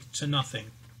sink to nothing.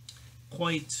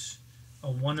 Quite a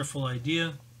wonderful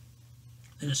idea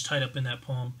that is tied up in that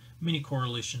poem. Many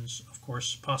correlations, of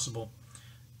course, possible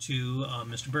to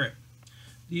Mr. Barrett.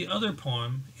 The other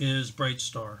poem is Bright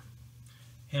Star,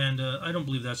 and I don't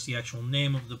believe that's the actual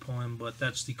name of the poem, but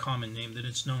that's the common name that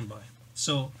it's known by.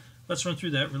 So let's run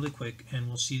through that really quick, and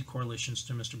we'll see correlations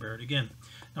to Mr. Barrett again.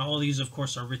 Now, all these, of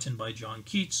course, are written by John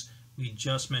Keats. We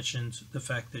just mentioned the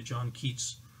fact that John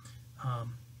Keats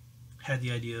had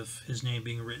the idea of his name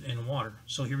being written in water.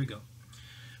 So here we go.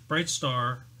 Bright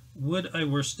star, would I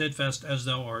were steadfast as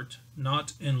thou art,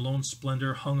 not in lone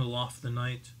splendor hung aloft the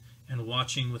night, and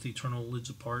watching with eternal lids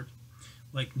apart,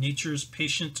 like nature's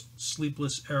patient,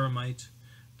 sleepless eremite,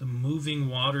 the moving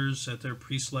waters at their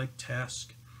priest-like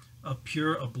task, of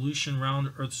pure ablution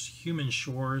round earth's human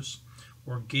shores,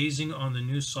 or gazing on the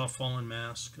new soft-fallen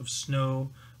mask of snow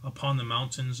upon the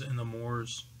mountains and the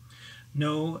moors.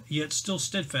 No, yet still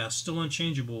steadfast, still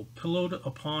unchangeable, pillowed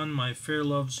upon my fair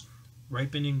love's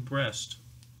ripening breast,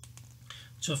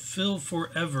 to fill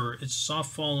forever its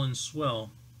soft-fallen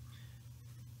swell,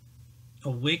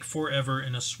 awake forever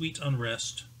in a sweet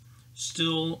unrest,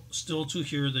 still to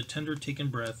hear the tender taken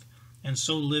breath, and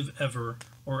so live ever,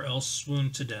 or else swoon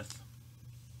to death.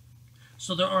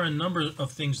 So there are a number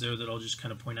of things there that I'll just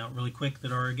kind of point out really quick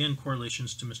that are, again,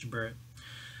 correlations to Mr. Barrett.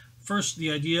 First,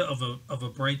 the idea of a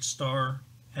bright star,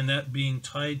 and that being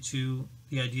tied to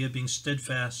the idea of being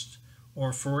steadfast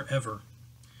or forever.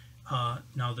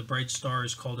 Now, the bright star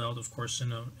is called out, of course,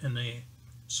 in a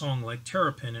song like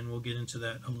Terrapin, and we'll get into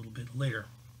that a little bit later.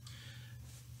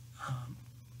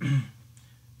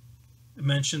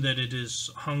 Mentioned that it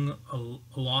is hung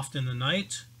aloft in the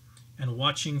night and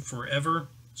watching forever.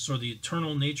 So the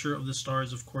eternal nature of the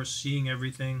stars, of course, seeing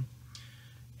everything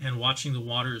and watching the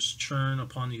waters churn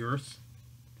upon the earth.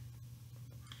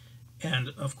 And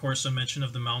of course, a mention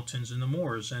of the mountains and the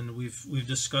moors, and we've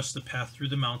discussed the path through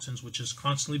the mountains, which is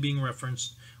constantly being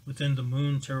referenced within the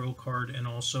Moon tarot card, and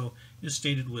also is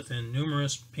stated within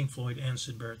numerous Pink Floyd and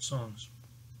Syd Barrett songs.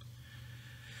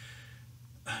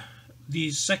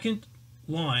 The second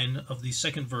line of the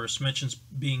second verse mentions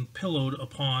being pillowed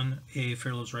upon a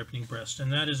fair love's ripening breast,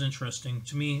 and that is interesting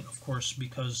to me, of course,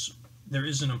 because there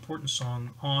is an important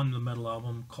song on the metal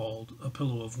album called A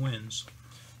Pillow of Winds,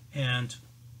 and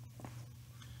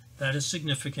that is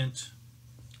significant.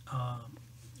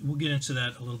 We'll get into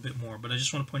that a little bit more, but I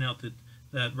just want to point out that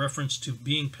that reference to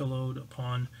being pillowed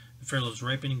upon the fair love's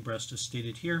ripening breast is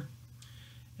stated here,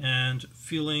 and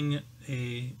feeling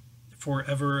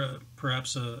forever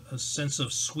perhaps a sense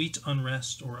of sweet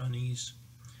unrest or unease,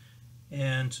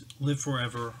 and live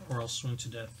forever or else swoon to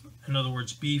death. In other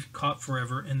words, be caught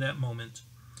forever in that moment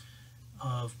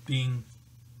of being,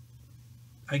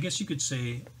 I guess you could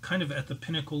say, kind of at the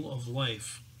pinnacle of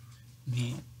life,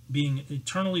 the being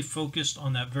eternally focused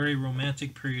on that very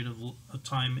romantic period of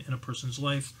time in a person's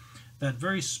life, that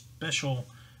very special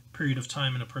period of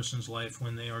time in a person's life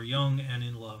when they are young and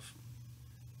in love,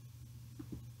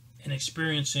 and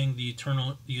experiencing the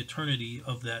eternity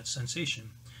of that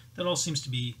sensation. That all seems to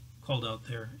be called out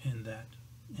there in that,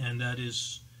 and that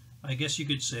is, I guess you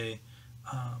could say,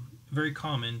 very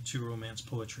common to Romance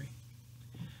poetry.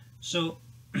 So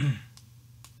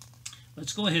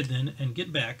let's go ahead then and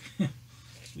get back.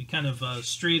 We kind of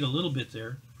strayed a little bit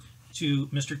there to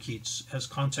Mr. Keats as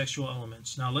contextual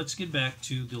elements. Now let's get back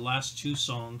to the last two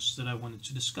songs that I wanted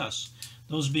to discuss,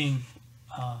 those being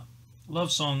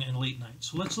Love Song and Late Night.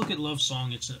 So let's look at Love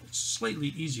Song. It's a slightly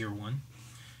easier one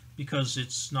because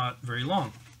it's not very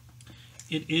long.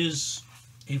 It is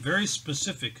a very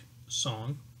specific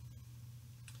song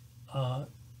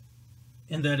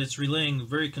in that it's relaying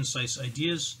very concise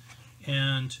ideas,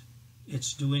 and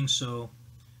it's doing so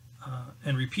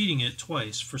and repeating it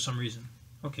twice for some reason.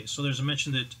 Okay, so there's a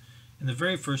mention that in the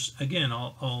very first, again,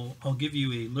 I'll give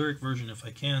you a lyric version if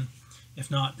I can. If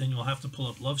not, then you'll have to pull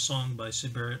up Love Song by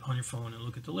Syd Barrett on your phone and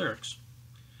look at the lyrics.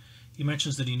 He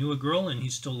mentions that he knew a girl and he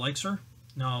still likes her.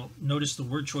 Now, notice the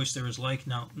word choice there is like,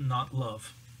 now not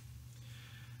love.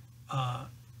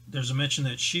 there's a mention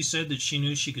that she said that she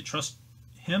knew she could trust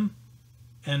him,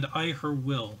 and I her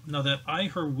will. Now that I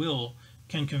her will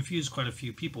can confuse quite a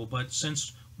few people, but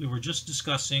since we were just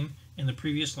discussing in the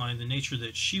previous line the nature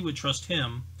that she would trust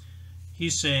him,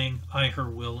 he's saying I her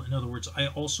will. In other words, I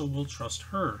also will trust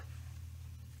her.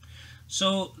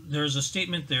 So there's a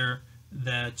statement there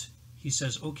that he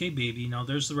says, okay, baby. Now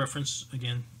there's the reference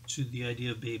again to the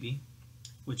idea of baby,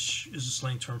 which is a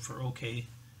slang term for okay,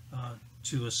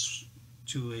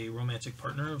 to a romantic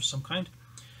partner of some kind.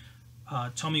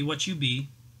 Tell me what you be.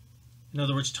 In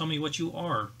other words, tell me what you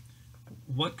are.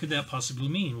 What could that possibly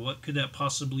mean? What could that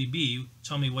possibly be?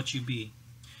 Tell me what you be.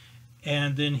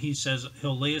 And then he says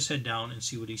he'll lay his head down and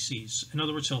see what he sees. In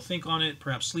other words, he'll think on it,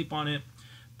 perhaps sleep on it.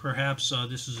 Perhaps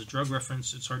this is a drug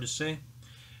reference. It's hard to say.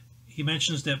 He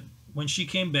mentions that when she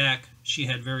came back, she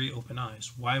had very open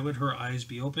eyes. Why would her eyes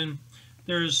be open?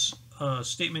 There's a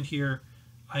statement here,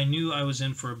 I knew I was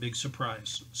in for a big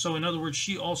surprise. So in other words,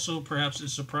 she also perhaps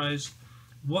is surprised.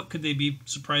 What could they be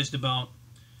surprised about?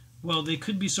 Well, they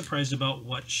could be surprised about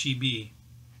what she be,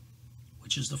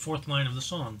 which is the fourth line of the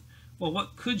song. Well,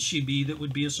 what could she be that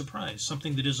would be a surprise?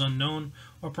 Something that is unknown,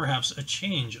 or perhaps a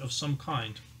change of some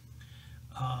kind.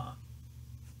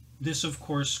 This, of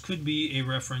course, could be a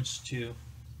reference to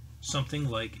something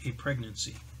like a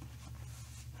pregnancy.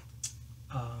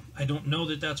 I don't know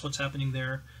that that's what's happening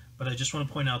there, but I just want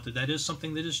to point out that that is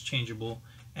something that is changeable,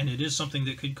 and it is something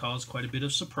that could cause quite a bit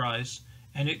of surprise,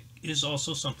 and it is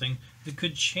also something that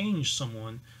could change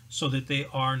someone so that they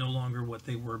are no longer what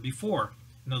they were before.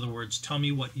 In other words, tell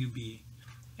me what you be,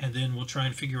 and then we'll try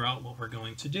and figure out what we're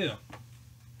going to do.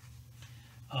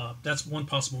 That's one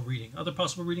possible reading. Other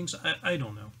possible readings, I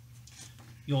don't know.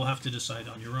 You'll have to decide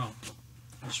on your own.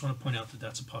 I just want to point out that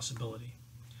that's a possibility.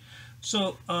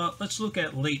 So let's look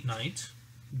at Late Night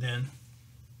then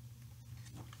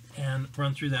and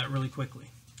run through that really quickly.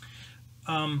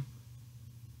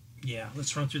 Yeah,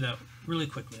 let's run through that really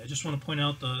quickly. I just want to point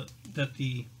out I'm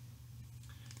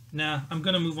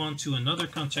going to move on to another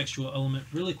contextual element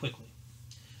really quickly.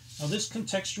 Now this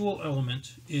contextual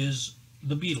element is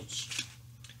The Beatles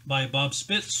by Bob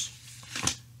Spitz,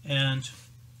 and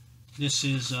this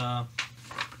is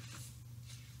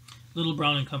Little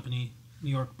Brown and Company, New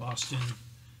York, Boston,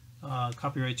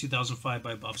 copyright 2005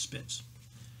 by Bob Spitz.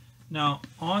 Now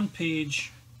on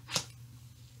page,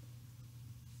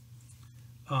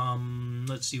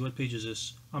 let's see, what page is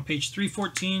this? On page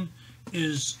 314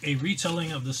 is a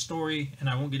retelling of the story, and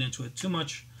I won't get into it too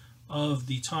much, of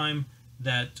the time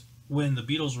that when the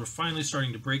Beatles were finally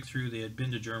starting to break through. They had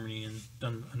been to Germany and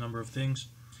done a number of things,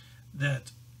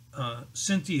 that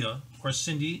Cynthia, or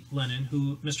Cindy Lennon,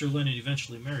 who Mr. Lennon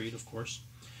eventually married, of course,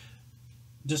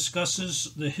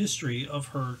 discusses the history of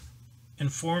her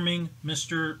informing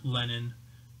Mr. Lennon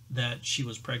that she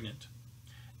was pregnant,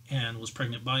 and was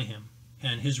pregnant by him,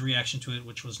 and his reaction to it,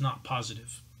 which was not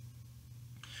positive.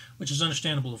 Which is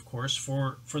understandable, of course,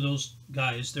 for those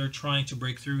guys. They're trying to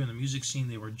break through in the music scene.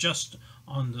 They were just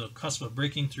on the cusp of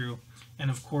breaking through,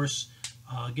 and of course,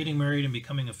 getting married and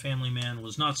becoming a family man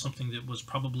was not something that was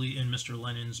probably in Mr.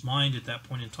 Lennon's mind at that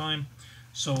point in time,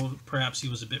 so perhaps he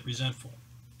was a bit resentful.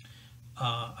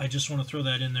 I just want to throw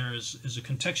that in there as a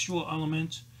contextual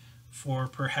element for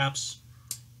perhaps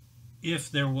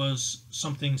if there was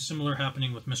something similar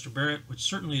happening with Mr. Barrett, which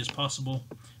certainly is possible.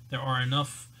 There are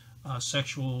enough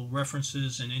sexual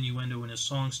references and innuendo in his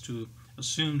songs to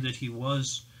assume that he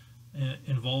was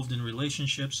involved in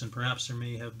relationships, and perhaps there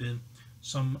may have been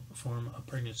some form of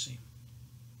pregnancy.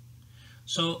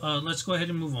 So let's go ahead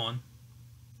and move on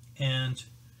and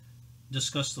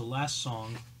discuss the last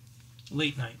song,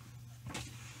 Late Night.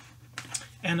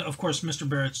 And of course, Mr.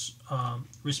 Barrett's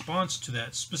response to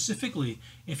that, specifically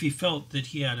if he felt that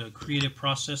he had a creative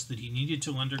process that he needed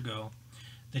to undergo,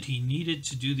 that he needed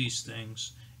to do these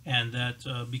things, and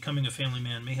that becoming a family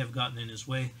man may have gotten in his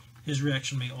way, his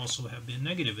reaction may also have been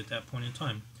negative at that point in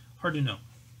time. Hard to know.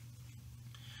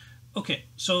 Okay,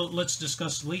 so let's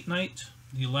discuss Late Night,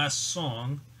 the last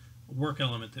song, work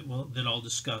element that I'll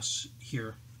discuss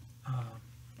here,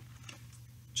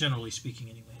 generally speaking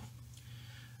anyway.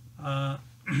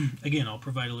 Again, I'll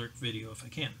provide a lyric video if I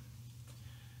can.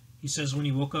 He says, when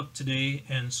he woke up today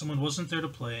and someone wasn't there to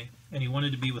play, and he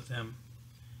wanted to be with them,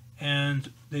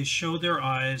 and they showed their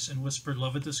eyes and whispered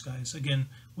love at the skies. Again,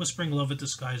 whispering love at the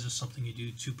skies is something you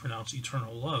do to pronounce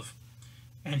eternal love.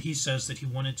 And he says that he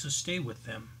wanted to stay with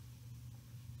them.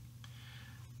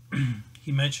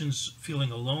 He mentions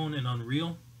feeling alone and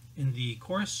unreal in the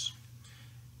chorus,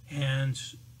 and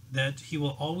that he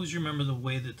will always remember the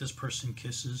way that this person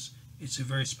kisses. It's a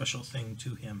very special thing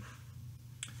to him.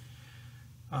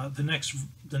 The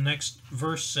next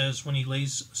verse says, when he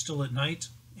lays still at night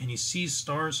and he sees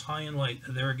stars high in light.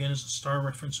 There again is a star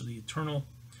reference to the eternal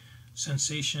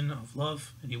sensation of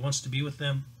love, and he wants to be with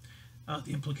them.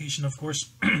 The implication, of course,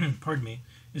 pardon me,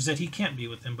 is that he can't be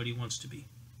with them, but he wants to be.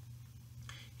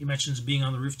 He mentions being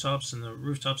on the rooftops, and the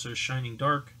rooftops are shining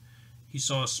dark. He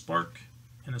saw a spark,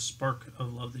 and a spark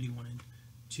of love that he wanted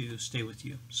to stay with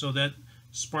you. So that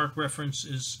spark reference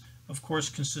is, of course,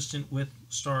 consistent with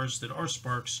stars that are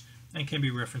sparks and can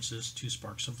be references to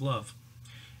sparks of love.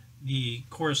 The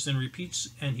chorus then repeats,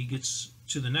 and he gets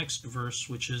to the next verse,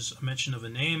 which is a mention of a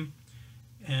name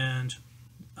and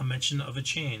a mention of a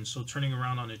chain. So turning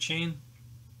around on a chain.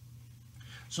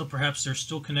 So perhaps they're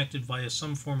still connected via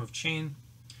some form of chain.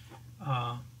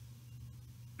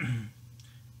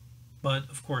 But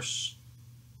of course,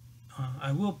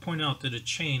 I will point out that a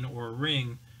chain or a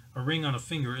ring on a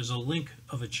finger is a link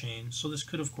of a chain. So this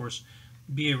could, of course,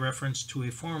 be a reference to a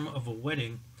form of a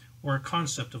wedding or a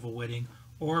concept of a wedding,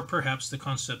 or perhaps the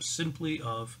concept simply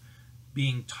of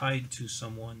being tied to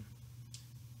someone.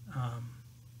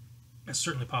 That's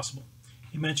certainly possible.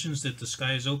 He mentions that the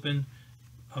sky is open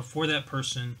for that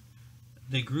person.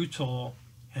 They grew tall,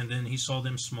 and then he saw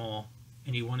them small,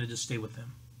 and he wanted to stay with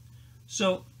them.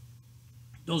 So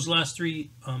those last three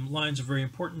lines are very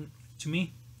important to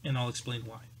me, and I'll explain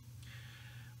why.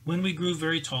 When we grew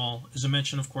very tall is a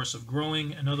mention, of course, of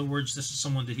growing. In other words, this is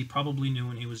someone that he probably knew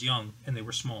when he was young, and they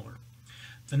were smaller.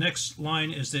 The next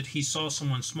line is that he saw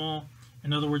someone small.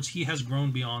 In other words, he has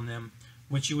grown beyond them,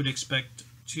 which you would expect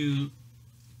to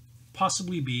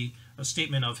possibly be a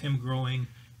statement of him growing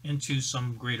into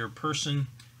some greater person,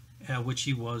 which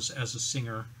he was as a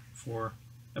singer for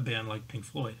a band like Pink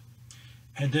Floyd.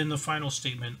 And then the final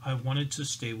statement, I wanted to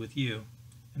stay with you.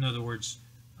 In other words,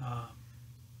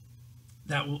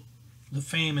 the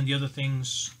fame and the other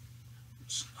things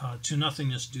to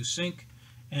nothingness do sink,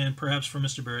 and perhaps for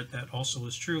Mr. Barrett that also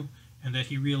is true, and that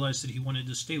he realized that he wanted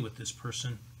to stay with this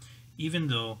person, even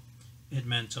though it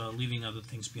meant leaving other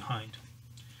things behind.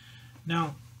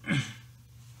 Now,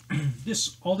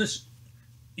 this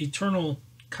eternal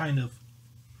kind of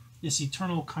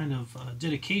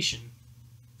dedication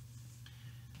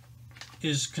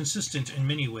is consistent in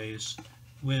many ways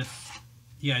with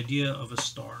the idea of a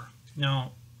star.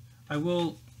 Now, I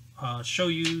will show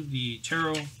you the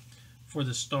tarot for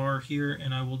the star here,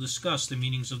 and I will discuss the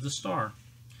meanings of the star.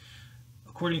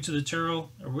 According to the tarot,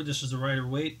 or this is the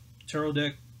Rider-Waite tarot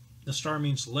deck, the star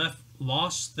means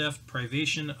loss, theft,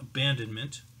 privation,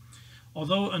 abandonment.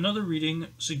 Although another reading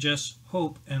suggests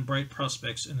hope and bright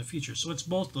prospects in the future. So it's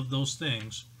both of those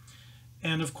things.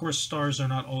 And of course, stars are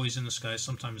not always in the sky.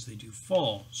 Sometimes they do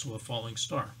fall, so a falling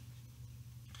star.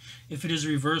 If it is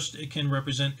reversed, it can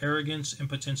represent arrogance,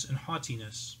 impotence, and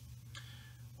haughtiness,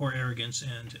 or arrogance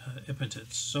and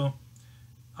impotence. So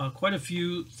quite a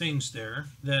few things there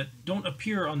that don't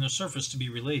appear on the surface to be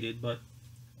related, but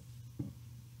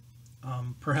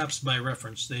perhaps by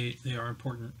reference they are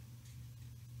important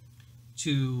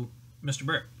to Mr.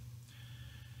 Barrett.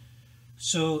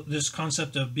 So this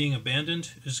concept of being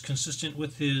abandoned is consistent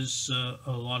with his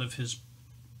a lot of his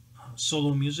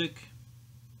solo music,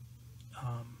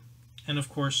 and of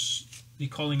course the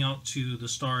calling out to the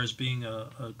star as being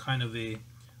a kind of a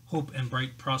hope and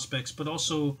bright prospects, but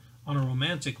also on a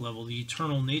romantic level, the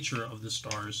eternal nature of the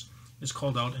stars is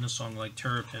called out in a song like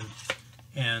Terrapin,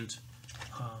 and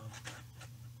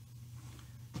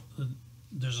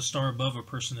there's a star above a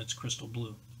person that's crystal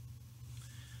blue.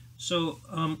 So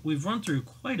we've run through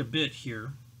quite a bit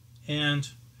here, and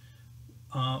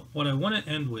what I want to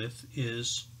end with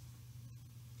is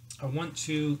I want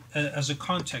to, as a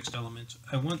context element,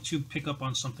 I want to pick up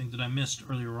on something that I missed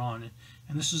earlier on,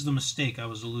 and this is the mistake I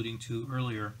was alluding to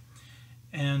earlier,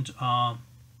 and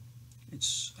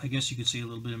it's, I guess you could say, a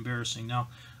little bit embarrassing. Now,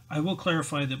 I will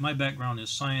clarify that my background is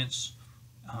science.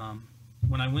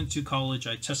 When I went to college,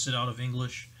 I tested out of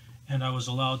English, and I was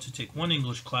allowed to take one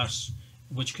English class,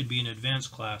 which could be an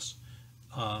advanced class,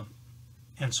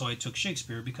 and so I took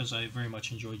Shakespeare because I very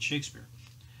much enjoyed Shakespeare.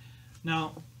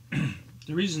 Now,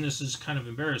 the reason this is kind of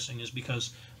embarrassing is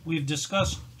because we've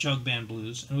discussed Jugband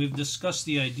Blues, and we've discussed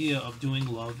the idea of doing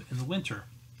love in the winter.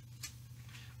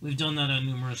 We've done that on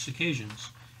numerous occasions,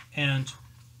 and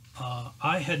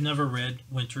I had never read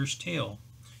Winter's Tale.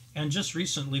 And just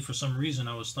recently, for some reason,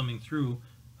 I was thumbing through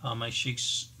my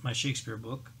Shakespeare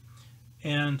book,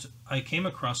 and I came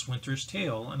across Winter's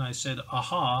Tale, and I said,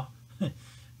 aha,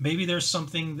 maybe there's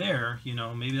something there, you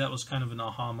know, maybe that was kind of an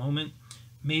aha moment.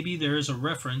 Maybe there is a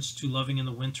reference to loving in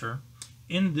the winter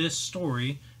in this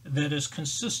story that is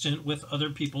consistent with other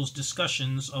people's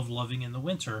discussions of loving in the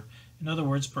winter. In other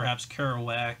words, perhaps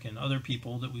Kerouac and other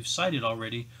people that we've cited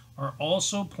already are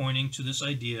also pointing to this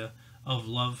idea of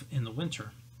love in the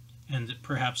winter. And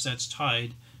perhaps that's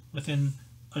tied within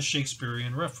a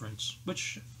Shakespearean reference,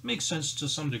 which makes sense to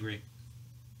some degree.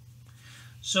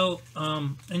 So,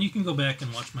 and you can go back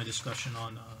and watch my discussion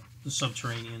on The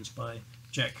Subterraneans by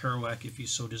Jack Kerouac if you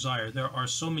so desire. There are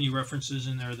so many references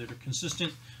in there that are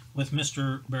consistent with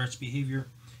Mr. Barrett's behavior,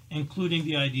 including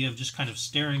the idea of just kind of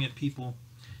staring at people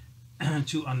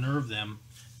to unnerve them,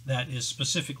 that is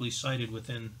specifically cited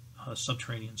within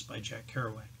Subterraneans by Jack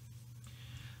Kerouac.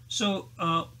 So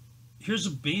here's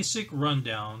a basic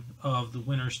rundown of The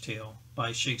Winter's Tale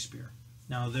by Shakespeare.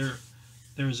 Now there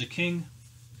is a king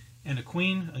and a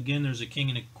queen. Again, there's a king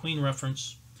and a queen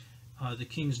reference. The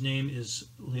king's name is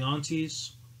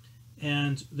Leontes,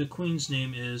 and the queen's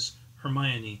name is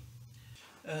Hermione.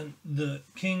 And the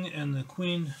king and the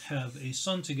queen have a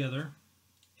son together,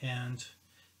 and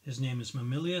his name is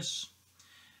Mamilius.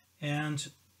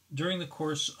 And during the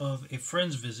course of a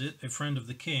friend's visit, a friend of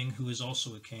the king, who is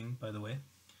also a king, by the way,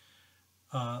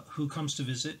 who comes to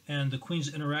visit, and the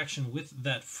queen's interaction with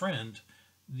that friend,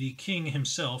 the king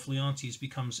himself, Leontes,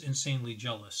 becomes insanely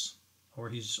jealous, or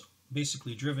he's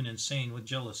basically driven insane with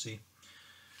jealousy.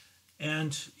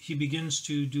 And he begins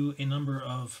to do a number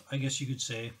of, I guess you could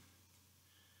say,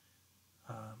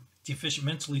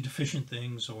 mentally deficient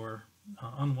things, or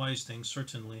unwise things,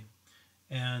 certainly.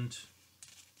 And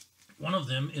one of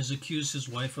them is accuse his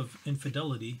wife of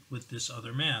infidelity with this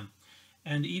other man.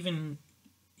 And he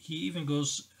even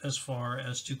goes as far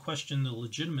as to question the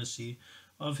legitimacy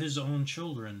of his own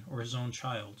children, or his own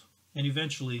child. And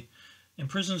eventually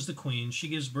imprisons the queen. She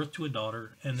gives birth to a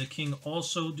daughter, and the king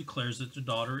also declares that the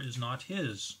daughter is not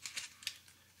his.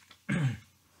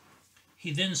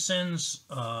 He then sends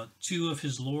two of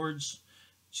his lords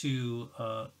to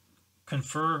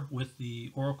confer with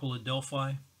the oracle at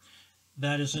Delphi.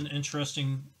 That is an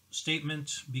interesting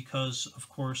statement because, of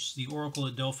course, the oracle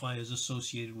at Delphi is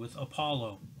associated with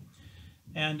Apollo.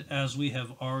 And as we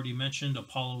have already mentioned,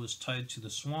 Apollo is tied to the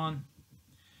swan,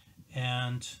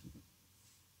 and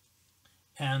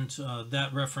that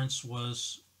reference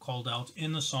was called out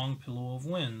in the song Pillow of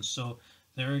Winds. So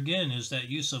there again is that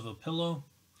use of a pillow,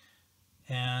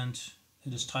 and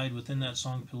it is tied within that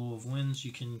song Pillow of Winds.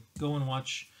 You can go and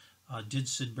watch Did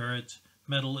Syd Barrett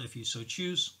Meddle if you so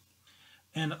choose.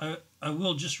 And I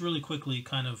will just really quickly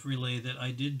kind of relay that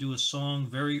I did do a song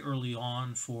very early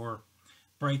on for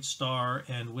Bright Star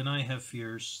and When I Have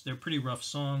Fears. They're pretty rough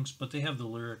songs, but they have the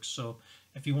lyrics, so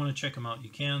if you want to check them out, you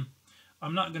can.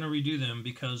 I'm not going to redo them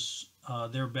because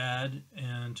they're bad,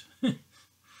 and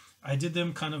I did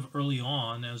them kind of early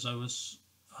on as I was,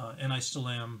 and I still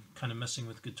am, kind of messing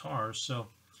with guitar. So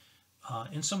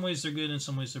in some ways they're good, in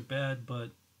some ways they're bad,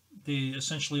 but they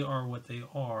essentially are what they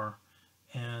are,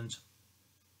 and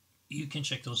you can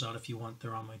check those out if you want.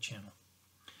 They're on my channel.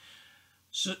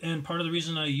 So, and part of the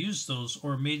reason I used those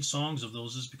or made songs of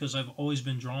those is because I've always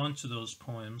been drawn to those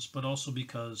poems, but also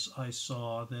because I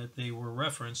saw that they were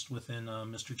referenced within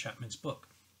Mr. Chapman's book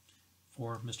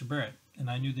for Mr. Barrett. And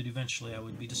I knew that eventually I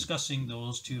would be discussing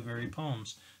those two very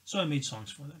poems. So I made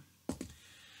songs for them.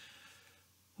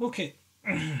 Okay.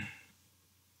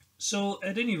 So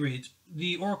at any rate,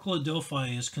 the oracle at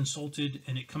Delphi is consulted,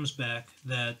 and it comes back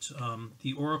that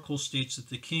the oracle states that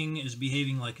the king is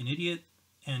behaving like an idiot,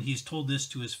 and he's told this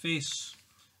to his face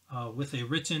with a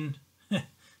written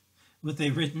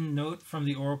note from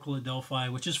the oracle at Delphi,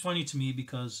 which is funny to me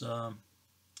because I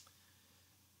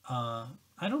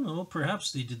don't know,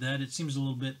 perhaps they did that. It seems a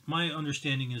little bit. My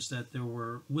understanding is that there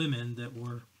were women that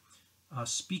were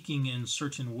speaking in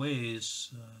certain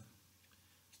ways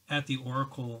at the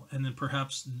oracle, and then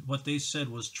perhaps what they said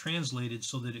was translated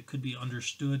so that it could be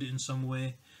understood in some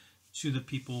way to the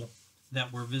people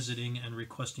that were visiting and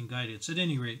requesting guidance. At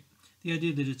any rate, the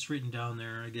idea that it's written down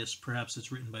there, I guess perhaps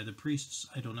it's written by the priests,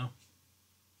 I don't know,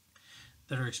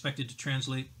 that are expected to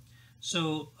translate.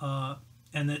 So,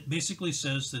 and that basically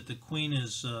says that the queen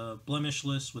is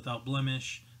blemishless, without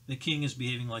blemish. The king is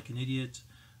behaving like an idiot.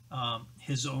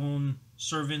 His own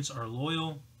servants are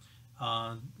loyal.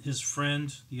 His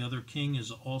friend, the other king,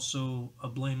 is also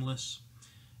blameless,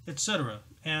 etc.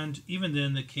 And even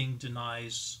then, the king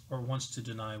denies or wants to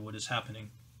deny what is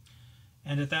happening.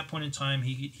 And at that point in time,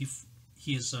 he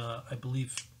is, I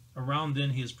believe, around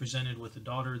then he is presented with a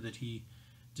daughter that he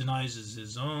denies is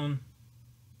his own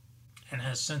and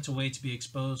has sent away to be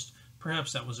exposed.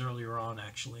 Perhaps that was earlier on,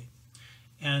 actually.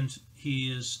 And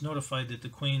he is notified that the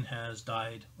queen has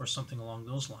died or something along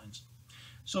those lines.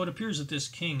 So it appears that this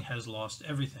king has lost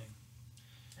everything.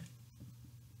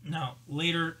 Now,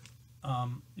 later,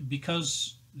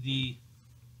 because the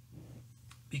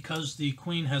because the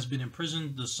queen has been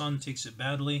imprisoned, the son takes it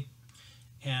badly,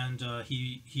 and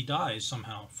he dies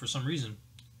somehow for some reason.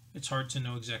 It's hard to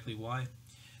know exactly why.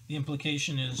 The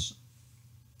implication is,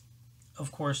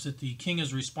 of course, that the king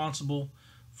is responsible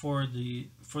for the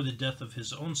death of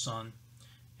his own son,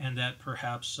 and that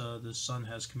perhaps the son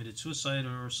has committed suicide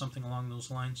or something along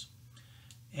those lines,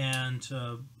 and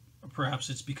perhaps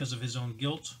it's because of his own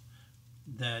guilt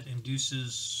that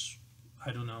induces,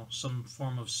 I don't know, some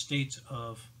form of state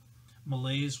of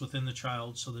malaise within the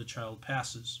child, so the child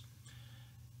passes.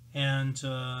 And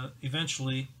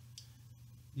eventually,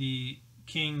 the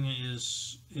king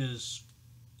is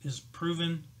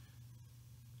proven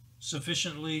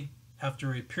sufficiently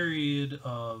after a period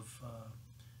of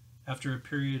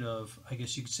I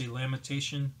guess you could say,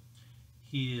 lamentation.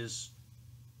 He is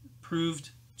proved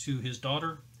to his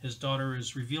daughter. His daughter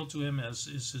is revealed to him as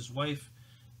is his wife,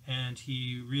 and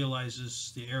he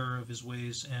realizes the error of his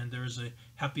ways, and there is a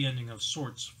happy ending of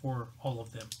sorts for all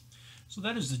of them. So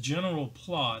that is the general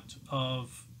plot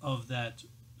of that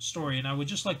story. And I would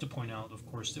just like to point out, of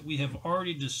course, that we have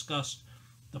already discussed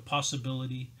the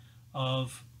possibility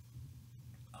of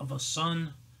a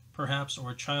son, perhaps,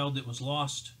 or a child that was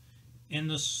lost in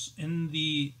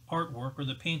the artwork or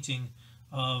the painting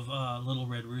of Little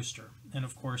Red Rooster. And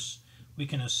of course, we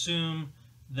can assume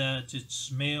that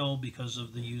it's male because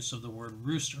of the use of the word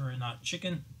rooster and not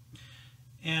chicken.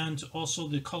 And also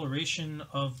the coloration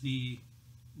of the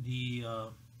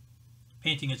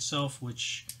painting itself,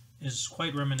 which is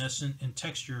quite reminiscent in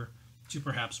texture to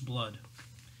perhaps blood.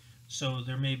 So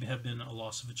there may have been a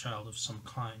loss of a child of some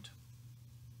kind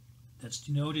that's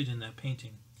denoted in that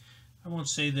painting. I won't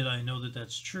say that I know that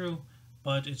that's true,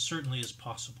 but it certainly is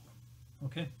possible.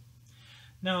 Okay?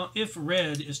 Now, if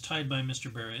red is tied by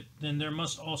Mr. Barrett, then there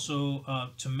must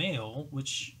also, to male,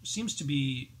 which seems to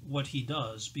be what he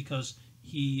does, because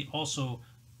he also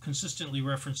consistently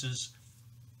references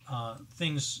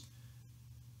things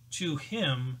to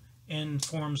him in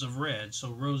forms of red.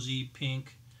 So rosy,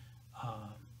 pink,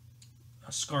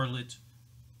 scarlet,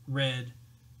 red,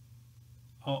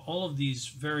 all of these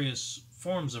various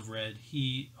forms of red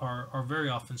are very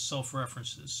often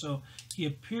self-references. So he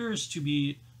appears to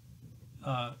be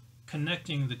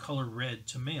connecting the color red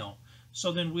to male.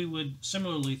 So then we would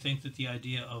similarly think that the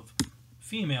idea of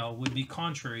female would be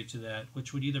contrary to that,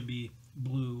 which would either be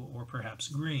blue or perhaps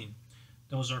green.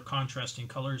 Those are contrasting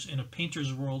colors. In a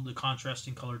painter's world, the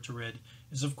contrasting color to red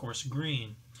is, of course,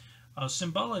 green.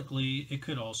 Symbolically, it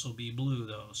could also be blue,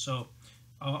 though. So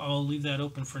I'll leave that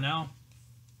open for now.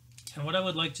 And what I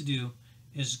would like to do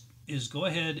is go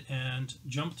ahead and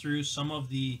jump through some of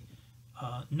the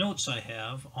notes I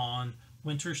have on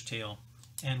Winter's Tale,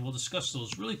 and we'll discuss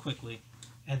those really quickly,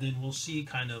 and then we'll see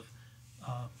kind of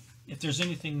if there's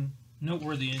anything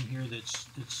noteworthy in here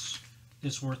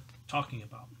that's worth talking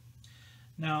about.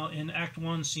 Now, in Act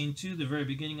 1, Scene 2, the very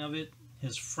beginning of it,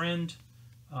 his friend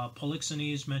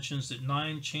Polixenes mentions that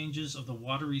 9 changes of the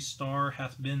watery star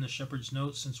hath been the shepherd's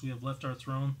note since we have left our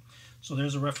throne. So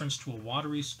there's a reference to a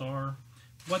watery star.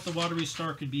 What the watery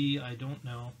star could be, I don't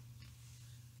know.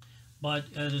 But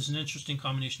it is an interesting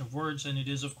combination of words, and it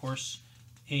is, of course,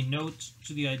 a note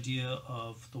to the idea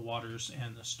of the waters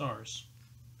and the stars.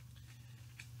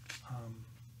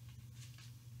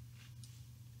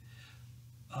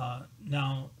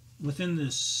 Now, within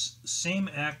this same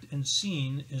act and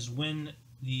scene is when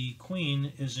the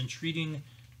queen is entreating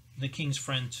the king's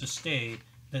friend to stay,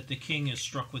 that the king is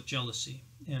struck with jealousy.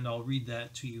 And I'll read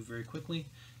that to you very quickly.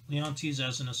 Leontes,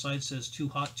 as an aside, says, too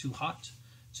hot,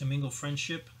 to mingle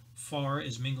friendship, far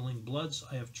is mingling bloods.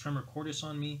 I have tremor cordis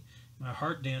on me. My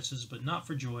heart dances, but not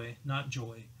for joy, not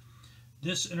joy.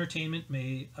 This entertainment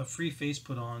may a free face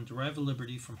put on, derive a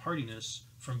liberty from hardiness,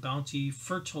 from bounty,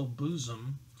 fertile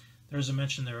bosom. There's a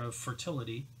mention there of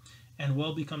fertility, and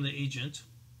well become the agent,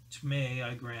 to may,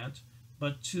 I grant,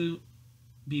 but to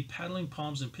be paddling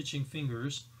palms and pitching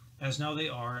fingers, as now they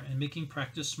are, and making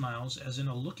practice smiles, as in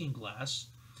a looking glass,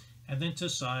 and then to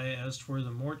sigh, as 'twere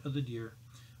the mort of the deer.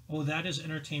 Oh, that is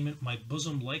entertainment my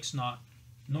bosom likes not,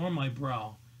 nor my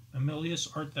brow. Mamilius,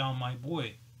 art thou my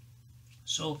boy?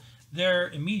 So there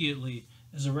immediately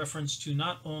is a reference to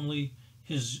not only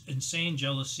his insane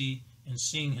jealousy in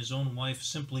seeing his own wife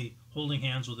simply holding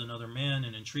hands with another man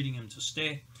and entreating him to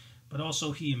stay, but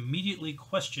also he immediately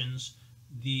questions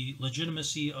the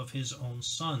legitimacy of his own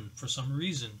son for some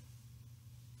reason.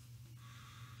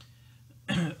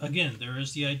 Again, there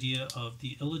is the idea of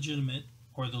the illegitimate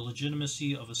or the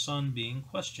legitimacy of a son being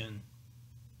questioned.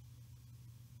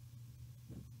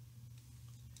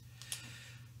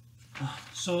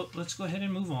 So let's go ahead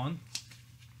and move on.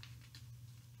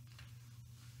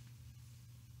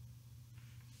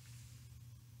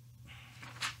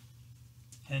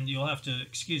 and you'll have to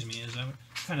excuse me as I'm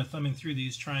kind of thumbing through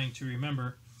these, trying to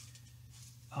remember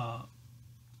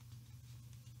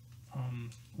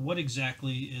what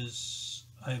exactly is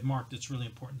I have marked that's really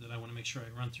important that I want to make sure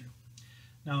I run through.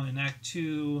 Now in Act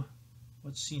 2,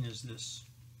 what scene is this?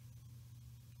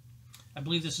 I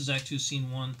believe this is Act 2,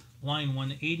 Scene 1, line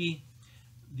 180.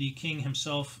 The king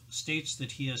himself states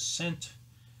that he has sent,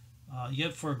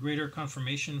 yet for a greater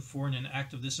confirmation, for in an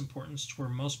act of this importance, 'twere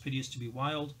most piteous to be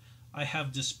wild, I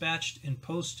have dispatched in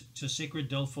post to sacred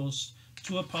Delphos,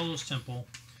 to Apollo's temple,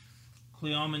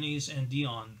 Cleomenes and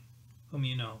Dion, whom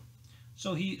you know.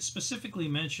 So he specifically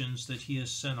mentions that he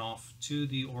is sent off to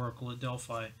the oracle at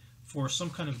Delphi for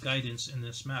some kind of guidance in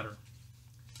this matter.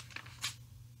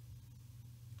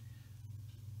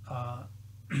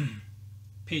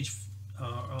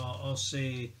 I'll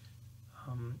say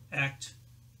Act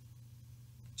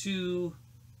 2,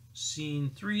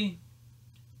 Scene 3,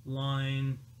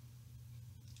 line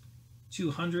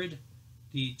 200.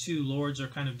 The two lords are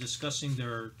kind of discussing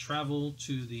their travel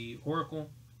to the oracle.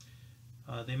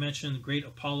 They mention the great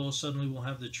Apollo suddenly will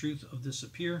have the truth of this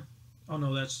appear. Oh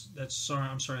no,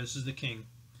 I'm sorry, this is the king.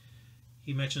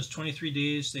 He mentions 23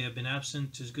 days they have been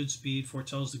absent. 'Tis good speed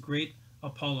foretells the great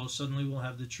Apollo suddenly will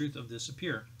have the truth of this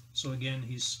appear. So again,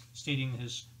 he's stating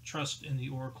his trust in the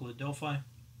oracle at Delphi.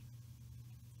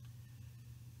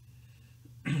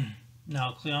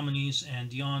 Now Cleomenes and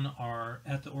Dion are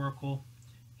at the oracle,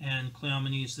 and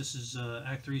Cleomenes, this is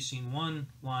Act 3, Scene 1,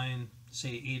 line,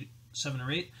 say, 7 or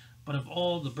 8. But of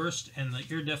all the burst and the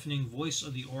ear-deafening voice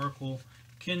of the oracle,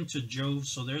 kin to Jove,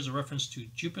 so there's a reference to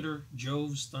Jupiter,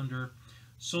 Jove's thunder,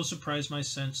 so surprised my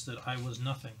sense that I was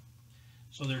nothing.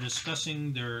 So they're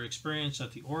discussing their experience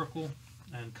at the oracle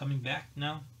and coming back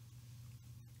now.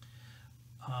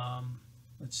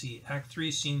 Let's see, Act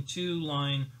 3, Scene 2,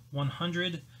 line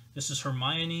 100. This is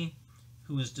Hermione,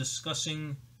 who is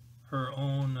discussing her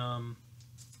own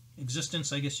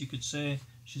existence, I guess you could say.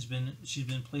 She's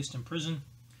been placed in prison.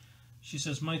 She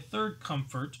says, my third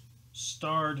comfort,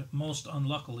 starred most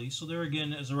unluckily, so there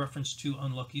again is a reference to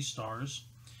unlucky stars,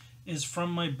 is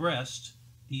from my breast,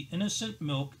 the innocent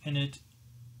milk in it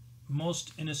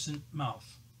most innocent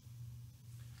mouth.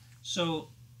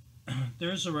 So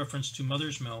there's a reference to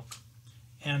mother's milk,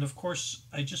 and of course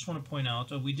I just want to point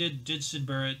out we did Syd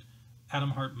Barrett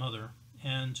Adam Hart Mother,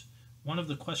 and one of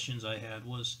the questions I had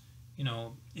was,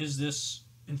 is this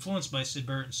influenced by Syd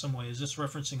Barrett in some way? Is this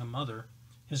referencing a mother?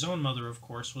 His own mother, of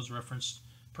course, was referenced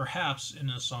perhaps in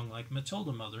a song like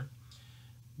Matilda Mother,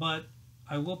 but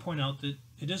I will point out that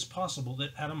it is possible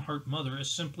that Adam Hart Mother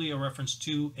is simply a reference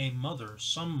to a mother,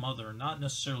 some mother, not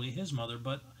necessarily his mother,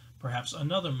 but perhaps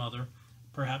another mother,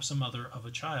 perhaps a mother of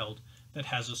a child that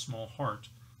has a small heart,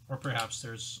 or perhaps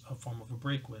there's a form of a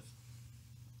break with.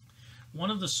 One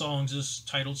of the songs is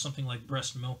titled something like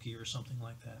Breast Milky or something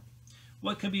like that.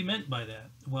 What could be meant by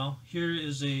that? Well, here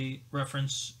is a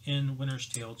reference in Winter's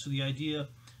Tale to the idea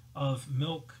of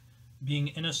milk being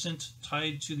innocent,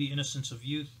 tied to the innocence of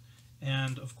youth,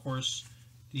 and of course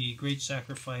the great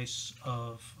sacrifice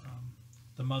of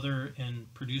the mother in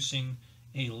producing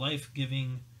a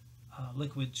life-giving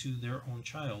liquid to their own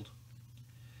child.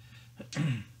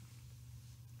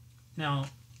 Now,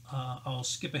 I'll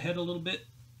skip ahead a little bit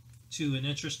to an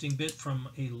interesting bit from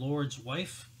a lord's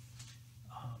wife.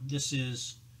 This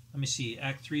is, let me see,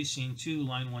 Act 3, Scene 2,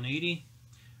 line 180.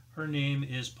 Her name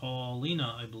is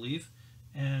Paulina, I believe,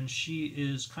 and she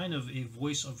is kind of a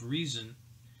voice of reason,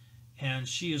 and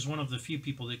she is one of the few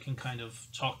people that can kind of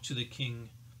talk to the king.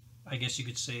 I guess you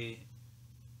could say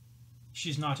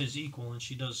she's not his equal, and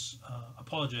she does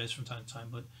apologize from time to time,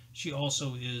 but she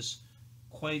also is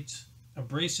quite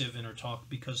abrasive in her talk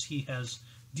because he has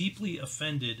deeply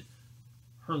offended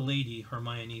her lady,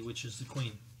 Hermione, which is the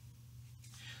queen.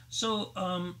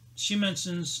 So she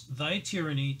mentions thy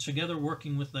tyranny, together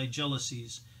working with thy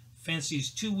jealousies,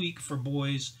 fancies too weak for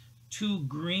boys, too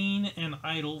green and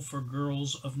idle for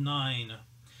girls of 9.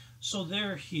 So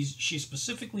there she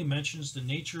specifically mentions the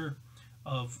nature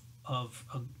of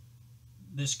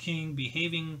this king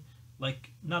behaving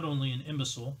like not only an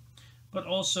imbecile, but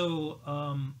also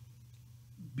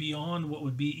beyond what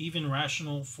would be even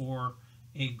rational for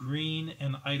a green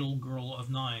and idle girl of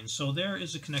 9. So there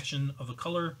is a connection of a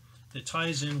color that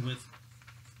ties in with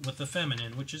the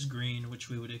feminine, which is green, which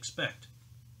we would expect.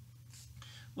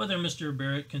 Whether Mr.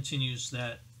 Barrett continues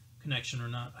that connection or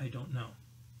not, I don't know.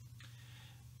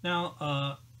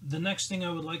 Now, the next thing I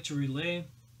would like to relay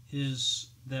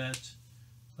is that,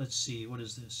 let's see, what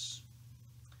is this?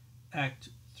 Act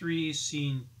 3,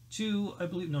 Scene 2, I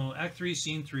believe, no, Act 3,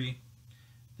 Scene 3.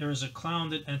 There is a clown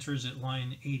that enters at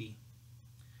line 80.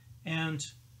 And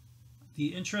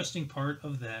the interesting part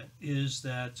of that is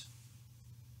that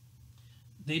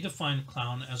they define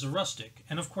clown as a rustic.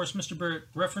 And of course, Mr. Barrett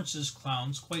references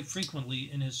clowns quite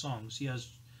frequently in his songs. He has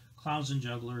clowns and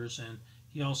jugglers, and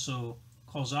he also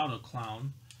calls out a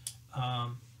clown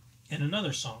in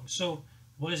another song. So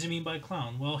what does he mean by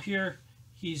clown? Well, here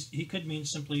he could mean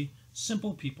simply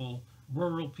simple people,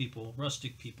 rural people,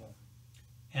 rustic people.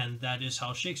 And that is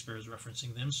how Shakespeare is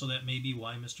referencing them, so that may be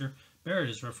why Mr. Barrett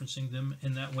is referencing them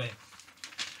in that way.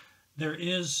 There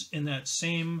is in that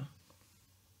same,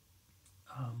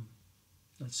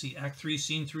 let's see, Act 3,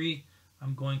 Scene 3,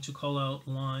 I'm going to call out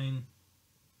line,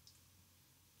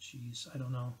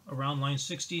 around line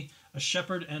 60. A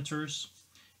shepherd enters,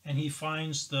 and he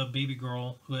finds the baby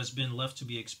girl who has been left to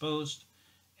be exposed,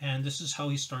 and this is how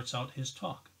he starts out his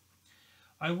talk.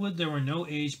 I would there were no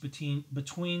age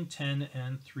between 10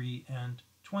 and 3 and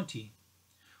 20,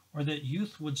 or that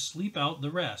youth would sleep out the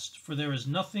rest, for there is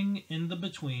nothing in the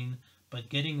between but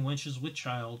getting wenches with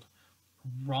child,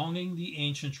 wronging the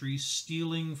ancientry,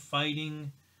 stealing,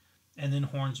 fighting, and then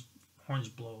horns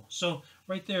blow. So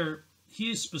right there, he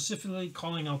is specifically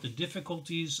calling out the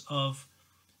difficulties of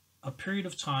a period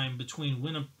of time between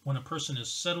when a person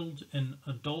is settled in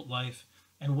adult life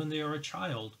and when they are a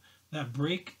child. That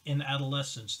break in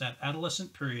adolescence, that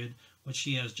adolescent period, which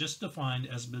he has just defined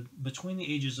as between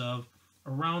the ages of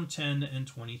around 10 and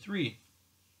 23.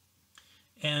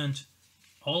 And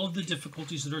all of the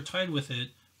difficulties that are tied with it,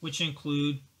 which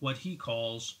include what he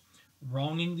calls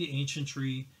wronging the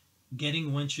ancientry,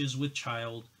 getting wenches with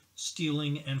child,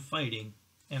 stealing and fighting.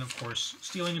 And of course,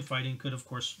 stealing and fighting could of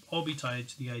course all be tied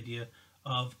to the idea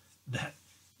of that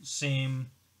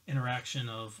same interaction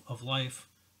of life,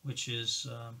 which is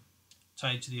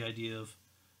tied to the idea of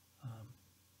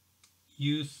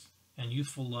youth and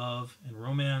youthful love and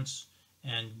romance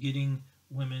and getting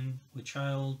women with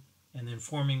child and then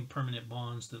forming permanent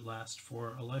bonds that last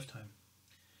for a lifetime.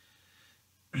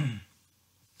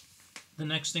 The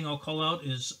next thing I'll call out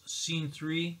is Scene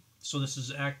 3. So this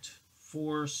is Act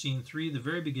 4, Scene 3, the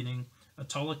very beginning.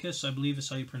 Autolycus, I believe is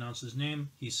how you pronounce his name.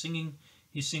 He's singing.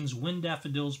 He sings, "When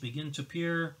daffodils begin to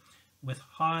peer, with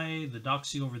high the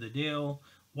doxy over the dale,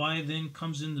 why then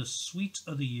comes in the sweet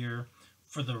of the year,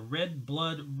 for the red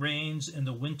blood reigns in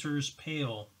the winter's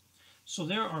pale." So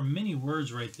there are many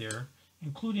words right there,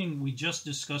 including we just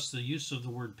discussed the use of the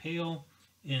word pale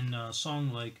in a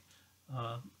song like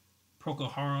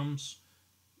Procol Harum's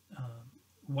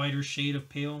Whiter Shade of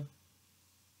Pale.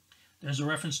 There's a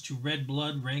reference to red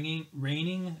blood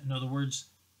reigning, in other words,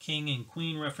 king and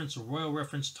queen reference, a royal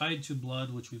reference tied to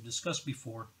blood, which we've discussed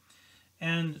before,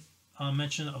 and a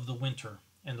mention of the winter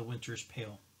and the winter's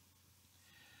pale.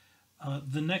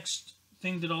 The next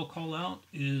thing that I'll call out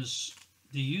is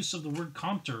the use of the word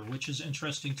compter, which is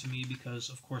interesting to me because,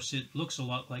 of course, it looks a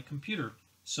lot like computer.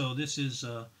 So this is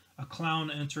a clown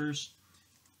enters.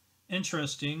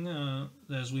 Interesting,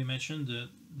 as we mentioned,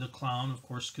 the clown, of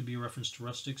course, could be a reference to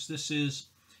rustics. This is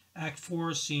Act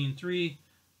 4, Scene 3,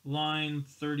 line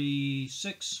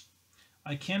 36.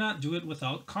 I cannot do it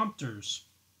without compters.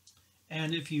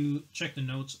 And if you check the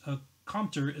notes, a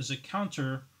compter is a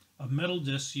counter of metal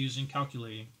discs used in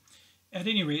calculating. At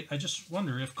any rate, I just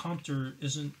wonder if compter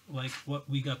isn't like what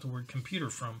we got the word computer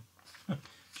from.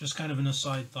 Just kind of an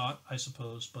aside thought, I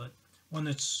suppose, but one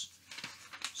that's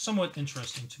somewhat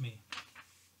interesting to me.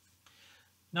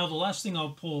 Now, the last thing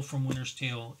I'll pull from Winter's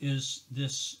Tale is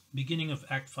this beginning of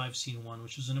Act 5, Scene 1,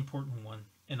 which is an important one,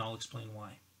 and I'll explain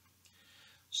why.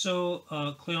 So,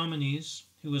 Cleomenes,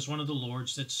 who is one of the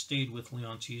lords that stayed with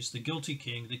Leontes, the guilty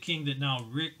king, the king that now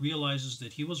realizes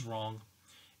that he was wrong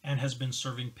and has been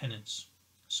serving penance.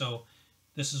 So,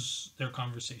 this is their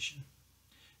conversation.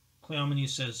 Cleomenes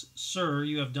says, "Sir,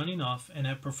 you have done enough and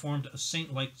have performed a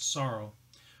saint-like sorrow.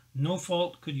 No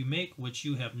fault could you make which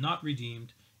you have not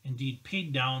redeemed, indeed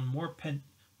paid down more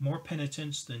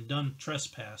penitence than done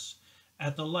trespass.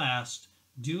 At the last,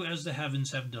 do as the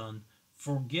heavens have done,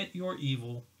 forget your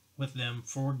evil with them,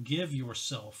 forgive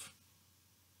yourself."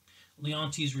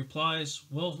 Leontes replies,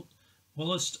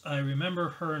 "Whilst I remember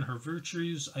her and her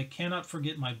virtues, I cannot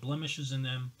forget my blemishes in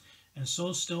them, and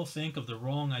so still think of the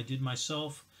wrong I did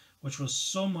myself, which was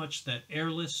so much that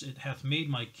ereless it hath made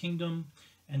my kingdom,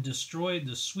 and destroyed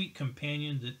the sweet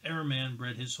companion that e'er man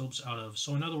bred his hopes out of."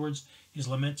 So in other words, he's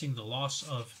lamenting the loss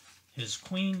of his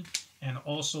queen and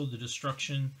also the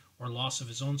destruction or loss of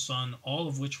his own son, all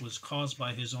of which was caused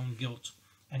by his own guilt,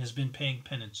 and has been paying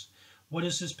penance. What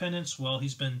is his penance? Well,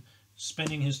 he's been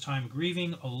spending his time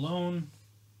grieving alone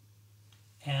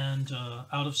and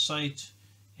out of sight,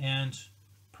 and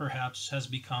perhaps has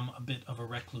become a bit of a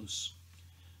recluse.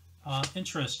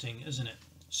 Interesting, isn't it?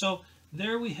 So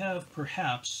there we have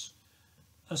perhaps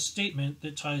a statement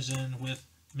that ties in with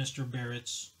Mr.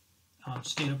 Barrett's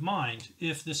state of mind,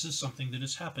 if this is something that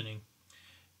is happening.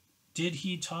 Did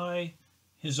he tie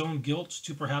his own guilt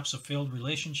to perhaps a failed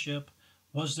relationship?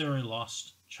 Was there a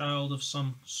lost child of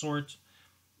some sort?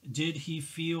 Did he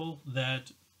feel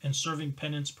that in serving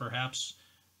penance perhaps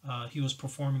he was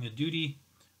performing a duty,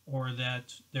 or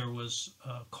that there was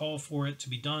a call for it to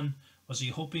be done? Was he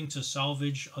hoping to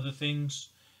salvage other things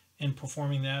in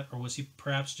performing that, or was he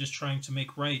perhaps just trying to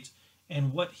make right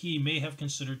in what he may have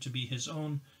considered to be his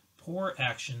own poor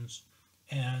actions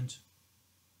and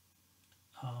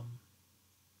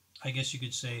I guess you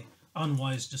could say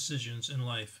unwise decisions in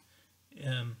life,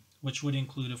 which would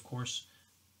include, of course,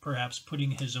 perhaps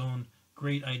putting his own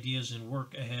great ideas and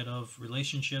work ahead of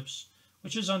relationships,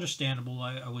 which is understandable,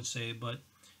 I would say, but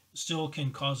still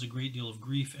can cause a great deal of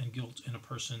grief and guilt in a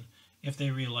person if they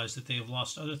realize that they have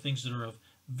lost other things that are of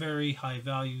very high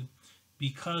value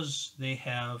because they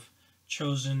have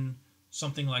chosen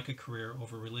something like a career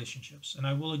over relationships. And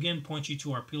I will again point you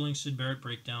to our Peeling Syd Barrett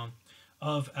breakdown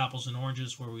of Apples and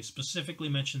Oranges, where we specifically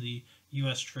mention the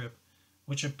U.S. trip,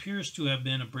 which appears to have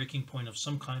been a breaking point of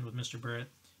some kind with Mr. Barrett,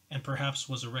 and perhaps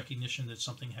was a recognition that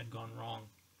something had gone wrong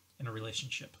in a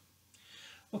relationship.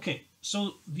 Okay,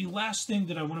 so the last thing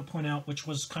that I want to point out, which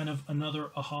was kind of another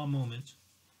aha moment,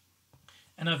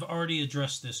 and I've already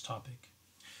addressed this topic.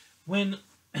 When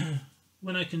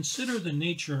I consider the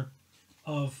nature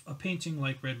of a painting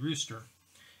like Red Rooster,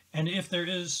 and if there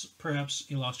is perhaps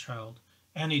a lost child,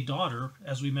 and a daughter,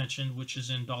 as we mentioned, which is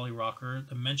in Dolly Rocker,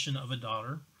 the mention of a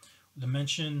daughter, the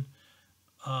mention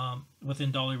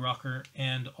within Dolly Rocker,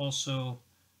 and also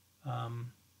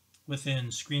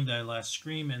within Scream Thy Last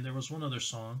Scream, and there was one other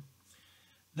song,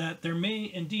 that there may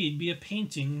indeed be a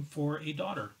painting for a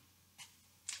daughter.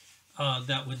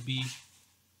 That would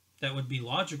be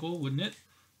logical, wouldn't it?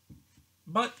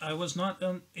 But I was not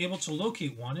able to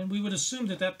locate one, and we would assume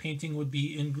that that painting would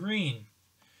be in green.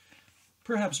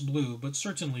 Perhaps blue, but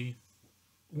certainly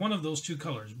one of those two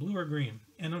colors, blue or green.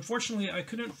 And unfortunately, I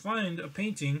couldn't find a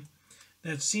painting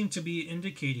that seemed to be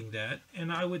indicating that,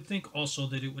 and I would think also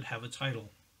that it would have a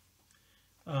title.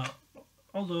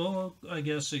 Although, I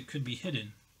guess it could be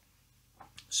hidden.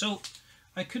 So,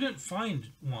 I couldn't find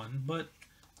one, but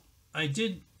I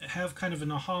did have kind of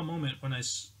an aha moment when I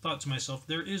thought to myself,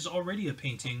 there is already a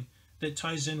painting that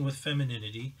ties in with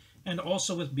femininity, and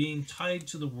also with being tied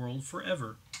to the world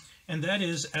forever. And that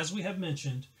is, as we have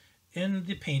mentioned, in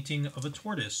the painting of a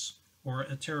tortoise, or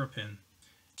a terrapin.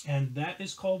 And that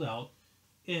is called out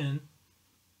in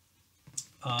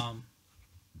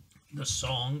the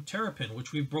song Terrapin,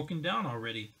 which we've broken down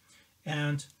already.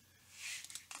 And,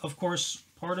 of course,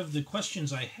 part of the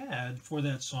questions I had for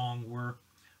that song were,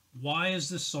 why is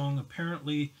this song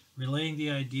apparently relaying the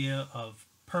idea of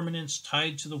permanence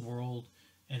tied to the world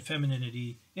and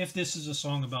femininity? If this is a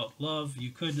song about love,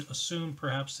 you could assume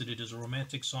perhaps that it is a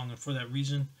romantic song, and for that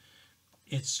reason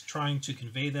it's trying to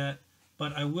convey that.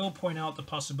 But I will point out the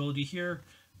possibility here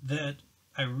that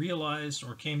I realized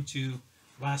or came to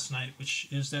last night, which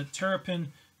is that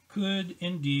Terrapin could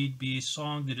indeed be a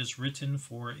song that is written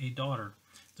for a daughter.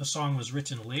 The song was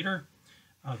written later.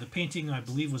 The painting, I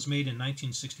believe, was made in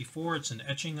 1964. It's an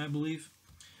etching, I believe.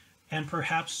 And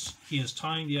perhaps he is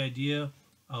tying the idea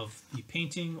of the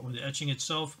painting or the etching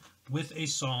itself with a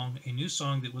song, a new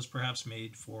song that was perhaps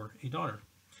made for a daughter.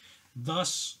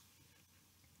 Thus,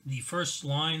 the first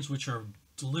lines, which are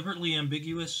deliberately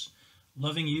ambiguous,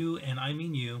 loving you and I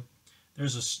mean you,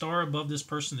 there's a star above this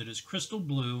person that is crystal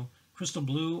blue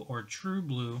or true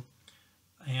blue,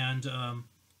 and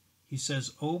he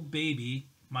says, oh baby,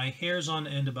 my hair's on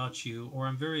end about you, or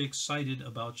I'm very excited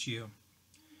about you.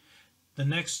 The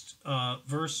next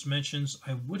verse mentions,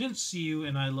 I wouldn't see you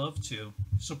and I love to.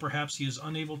 So perhaps he is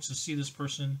unable to see this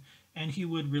person and he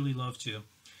would really love to.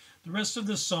 The rest of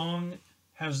the song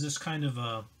has this kind of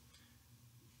a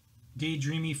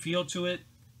daydreamy feel to it.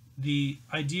 The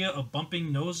idea of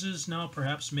bumping noses now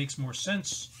perhaps makes more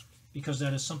sense, because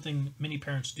that is something many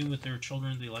parents do with their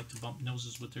children. They like to bump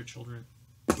noses with their children.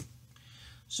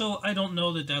 So I don't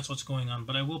know that that's what's going on,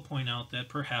 but I will point out that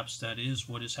perhaps that is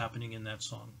what is happening in that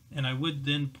song. And I would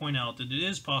then point out that it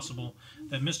is possible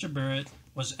that Mr. Barrett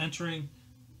was entering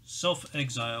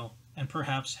self-exile and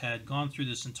perhaps had gone through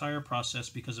this entire process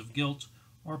because of guilt,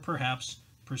 or perhaps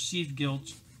perceived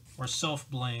guilt or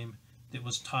self-blame that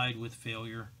was tied with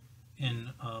failure in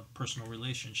personal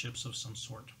relationships of some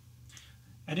sort.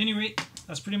 At any rate,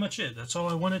 that's pretty much it. That's all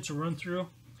I wanted to run through.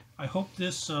 I hope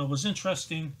this was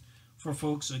interesting for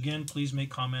folks. Again, please make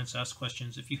comments, ask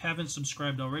questions. If you haven't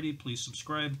subscribed already, please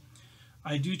subscribe.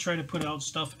 I do try to put out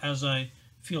stuff as I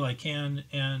feel I can,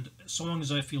 and so long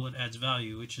as I feel it adds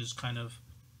value, which is kind of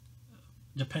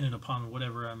dependent upon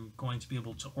whatever I'm going to be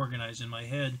able to organize in my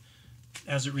head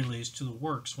as it relates to the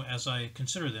works as I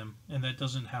consider them. And that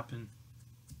doesn't happen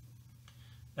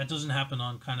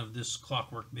on kind of this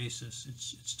clockwork basis.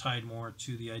 It's tied more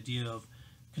to the idea of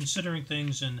considering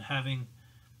things and having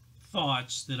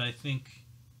thoughts that I think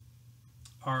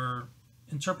are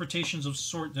interpretations of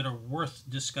sort that are worth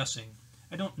discussing.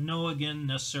 I don't know, again,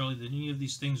 necessarily that any of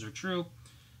these things are true,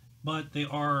 but they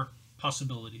are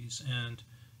possibilities. And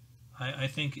I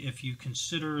think if you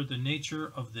consider the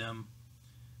nature of them,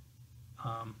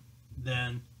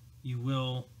 then you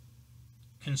will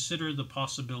consider the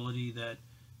possibility that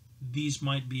these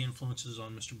might be influences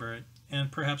on Mr. Barrett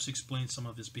and perhaps explain some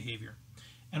of his behavior.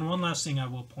 And one last thing I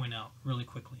will point out really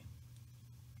quickly.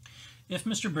 If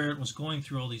Mr. Barrett was going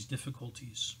through all these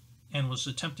difficulties and was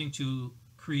attempting to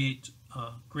create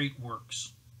great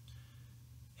works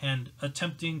and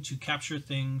attempting to capture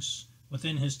things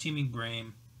within his teeming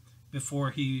brain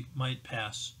before he might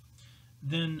pass,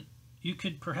 then you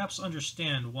could perhaps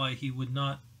understand why he would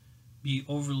not be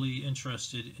overly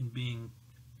interested in being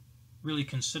really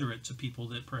considerate to people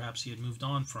that perhaps he had moved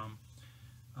on from.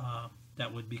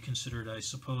 That would be considered, I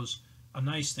suppose, a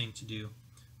nice thing to do,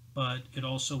 but it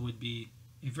also would be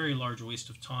a very large waste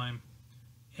of time.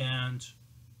 And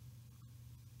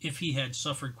if he had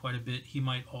suffered quite a bit, he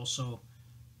might also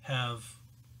have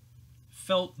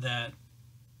felt that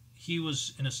he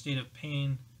was in a state of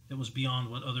pain that was beyond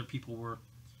what other people were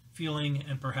feeling,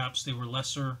 and perhaps they were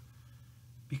lesser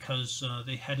because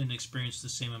they hadn't experienced the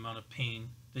same amount of pain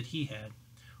that he had,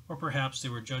 or perhaps they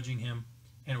were judging him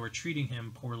and were treating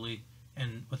him poorly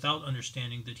and without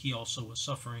understanding that he also was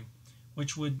suffering,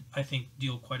 which would, I think,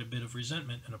 deal quite a bit of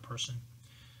resentment in a person.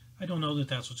 I don't know that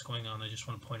that's what's going on. I just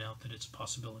want to point out that it's a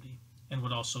possibility, and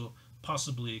would also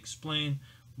possibly explain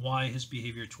why his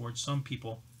behavior towards some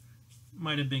people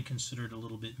might have been considered a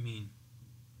little bit mean.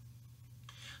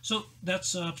 So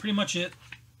that's pretty much it,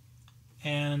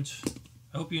 and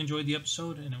I hope you enjoyed the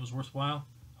episode and it was worthwhile.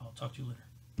 I'll talk to you later.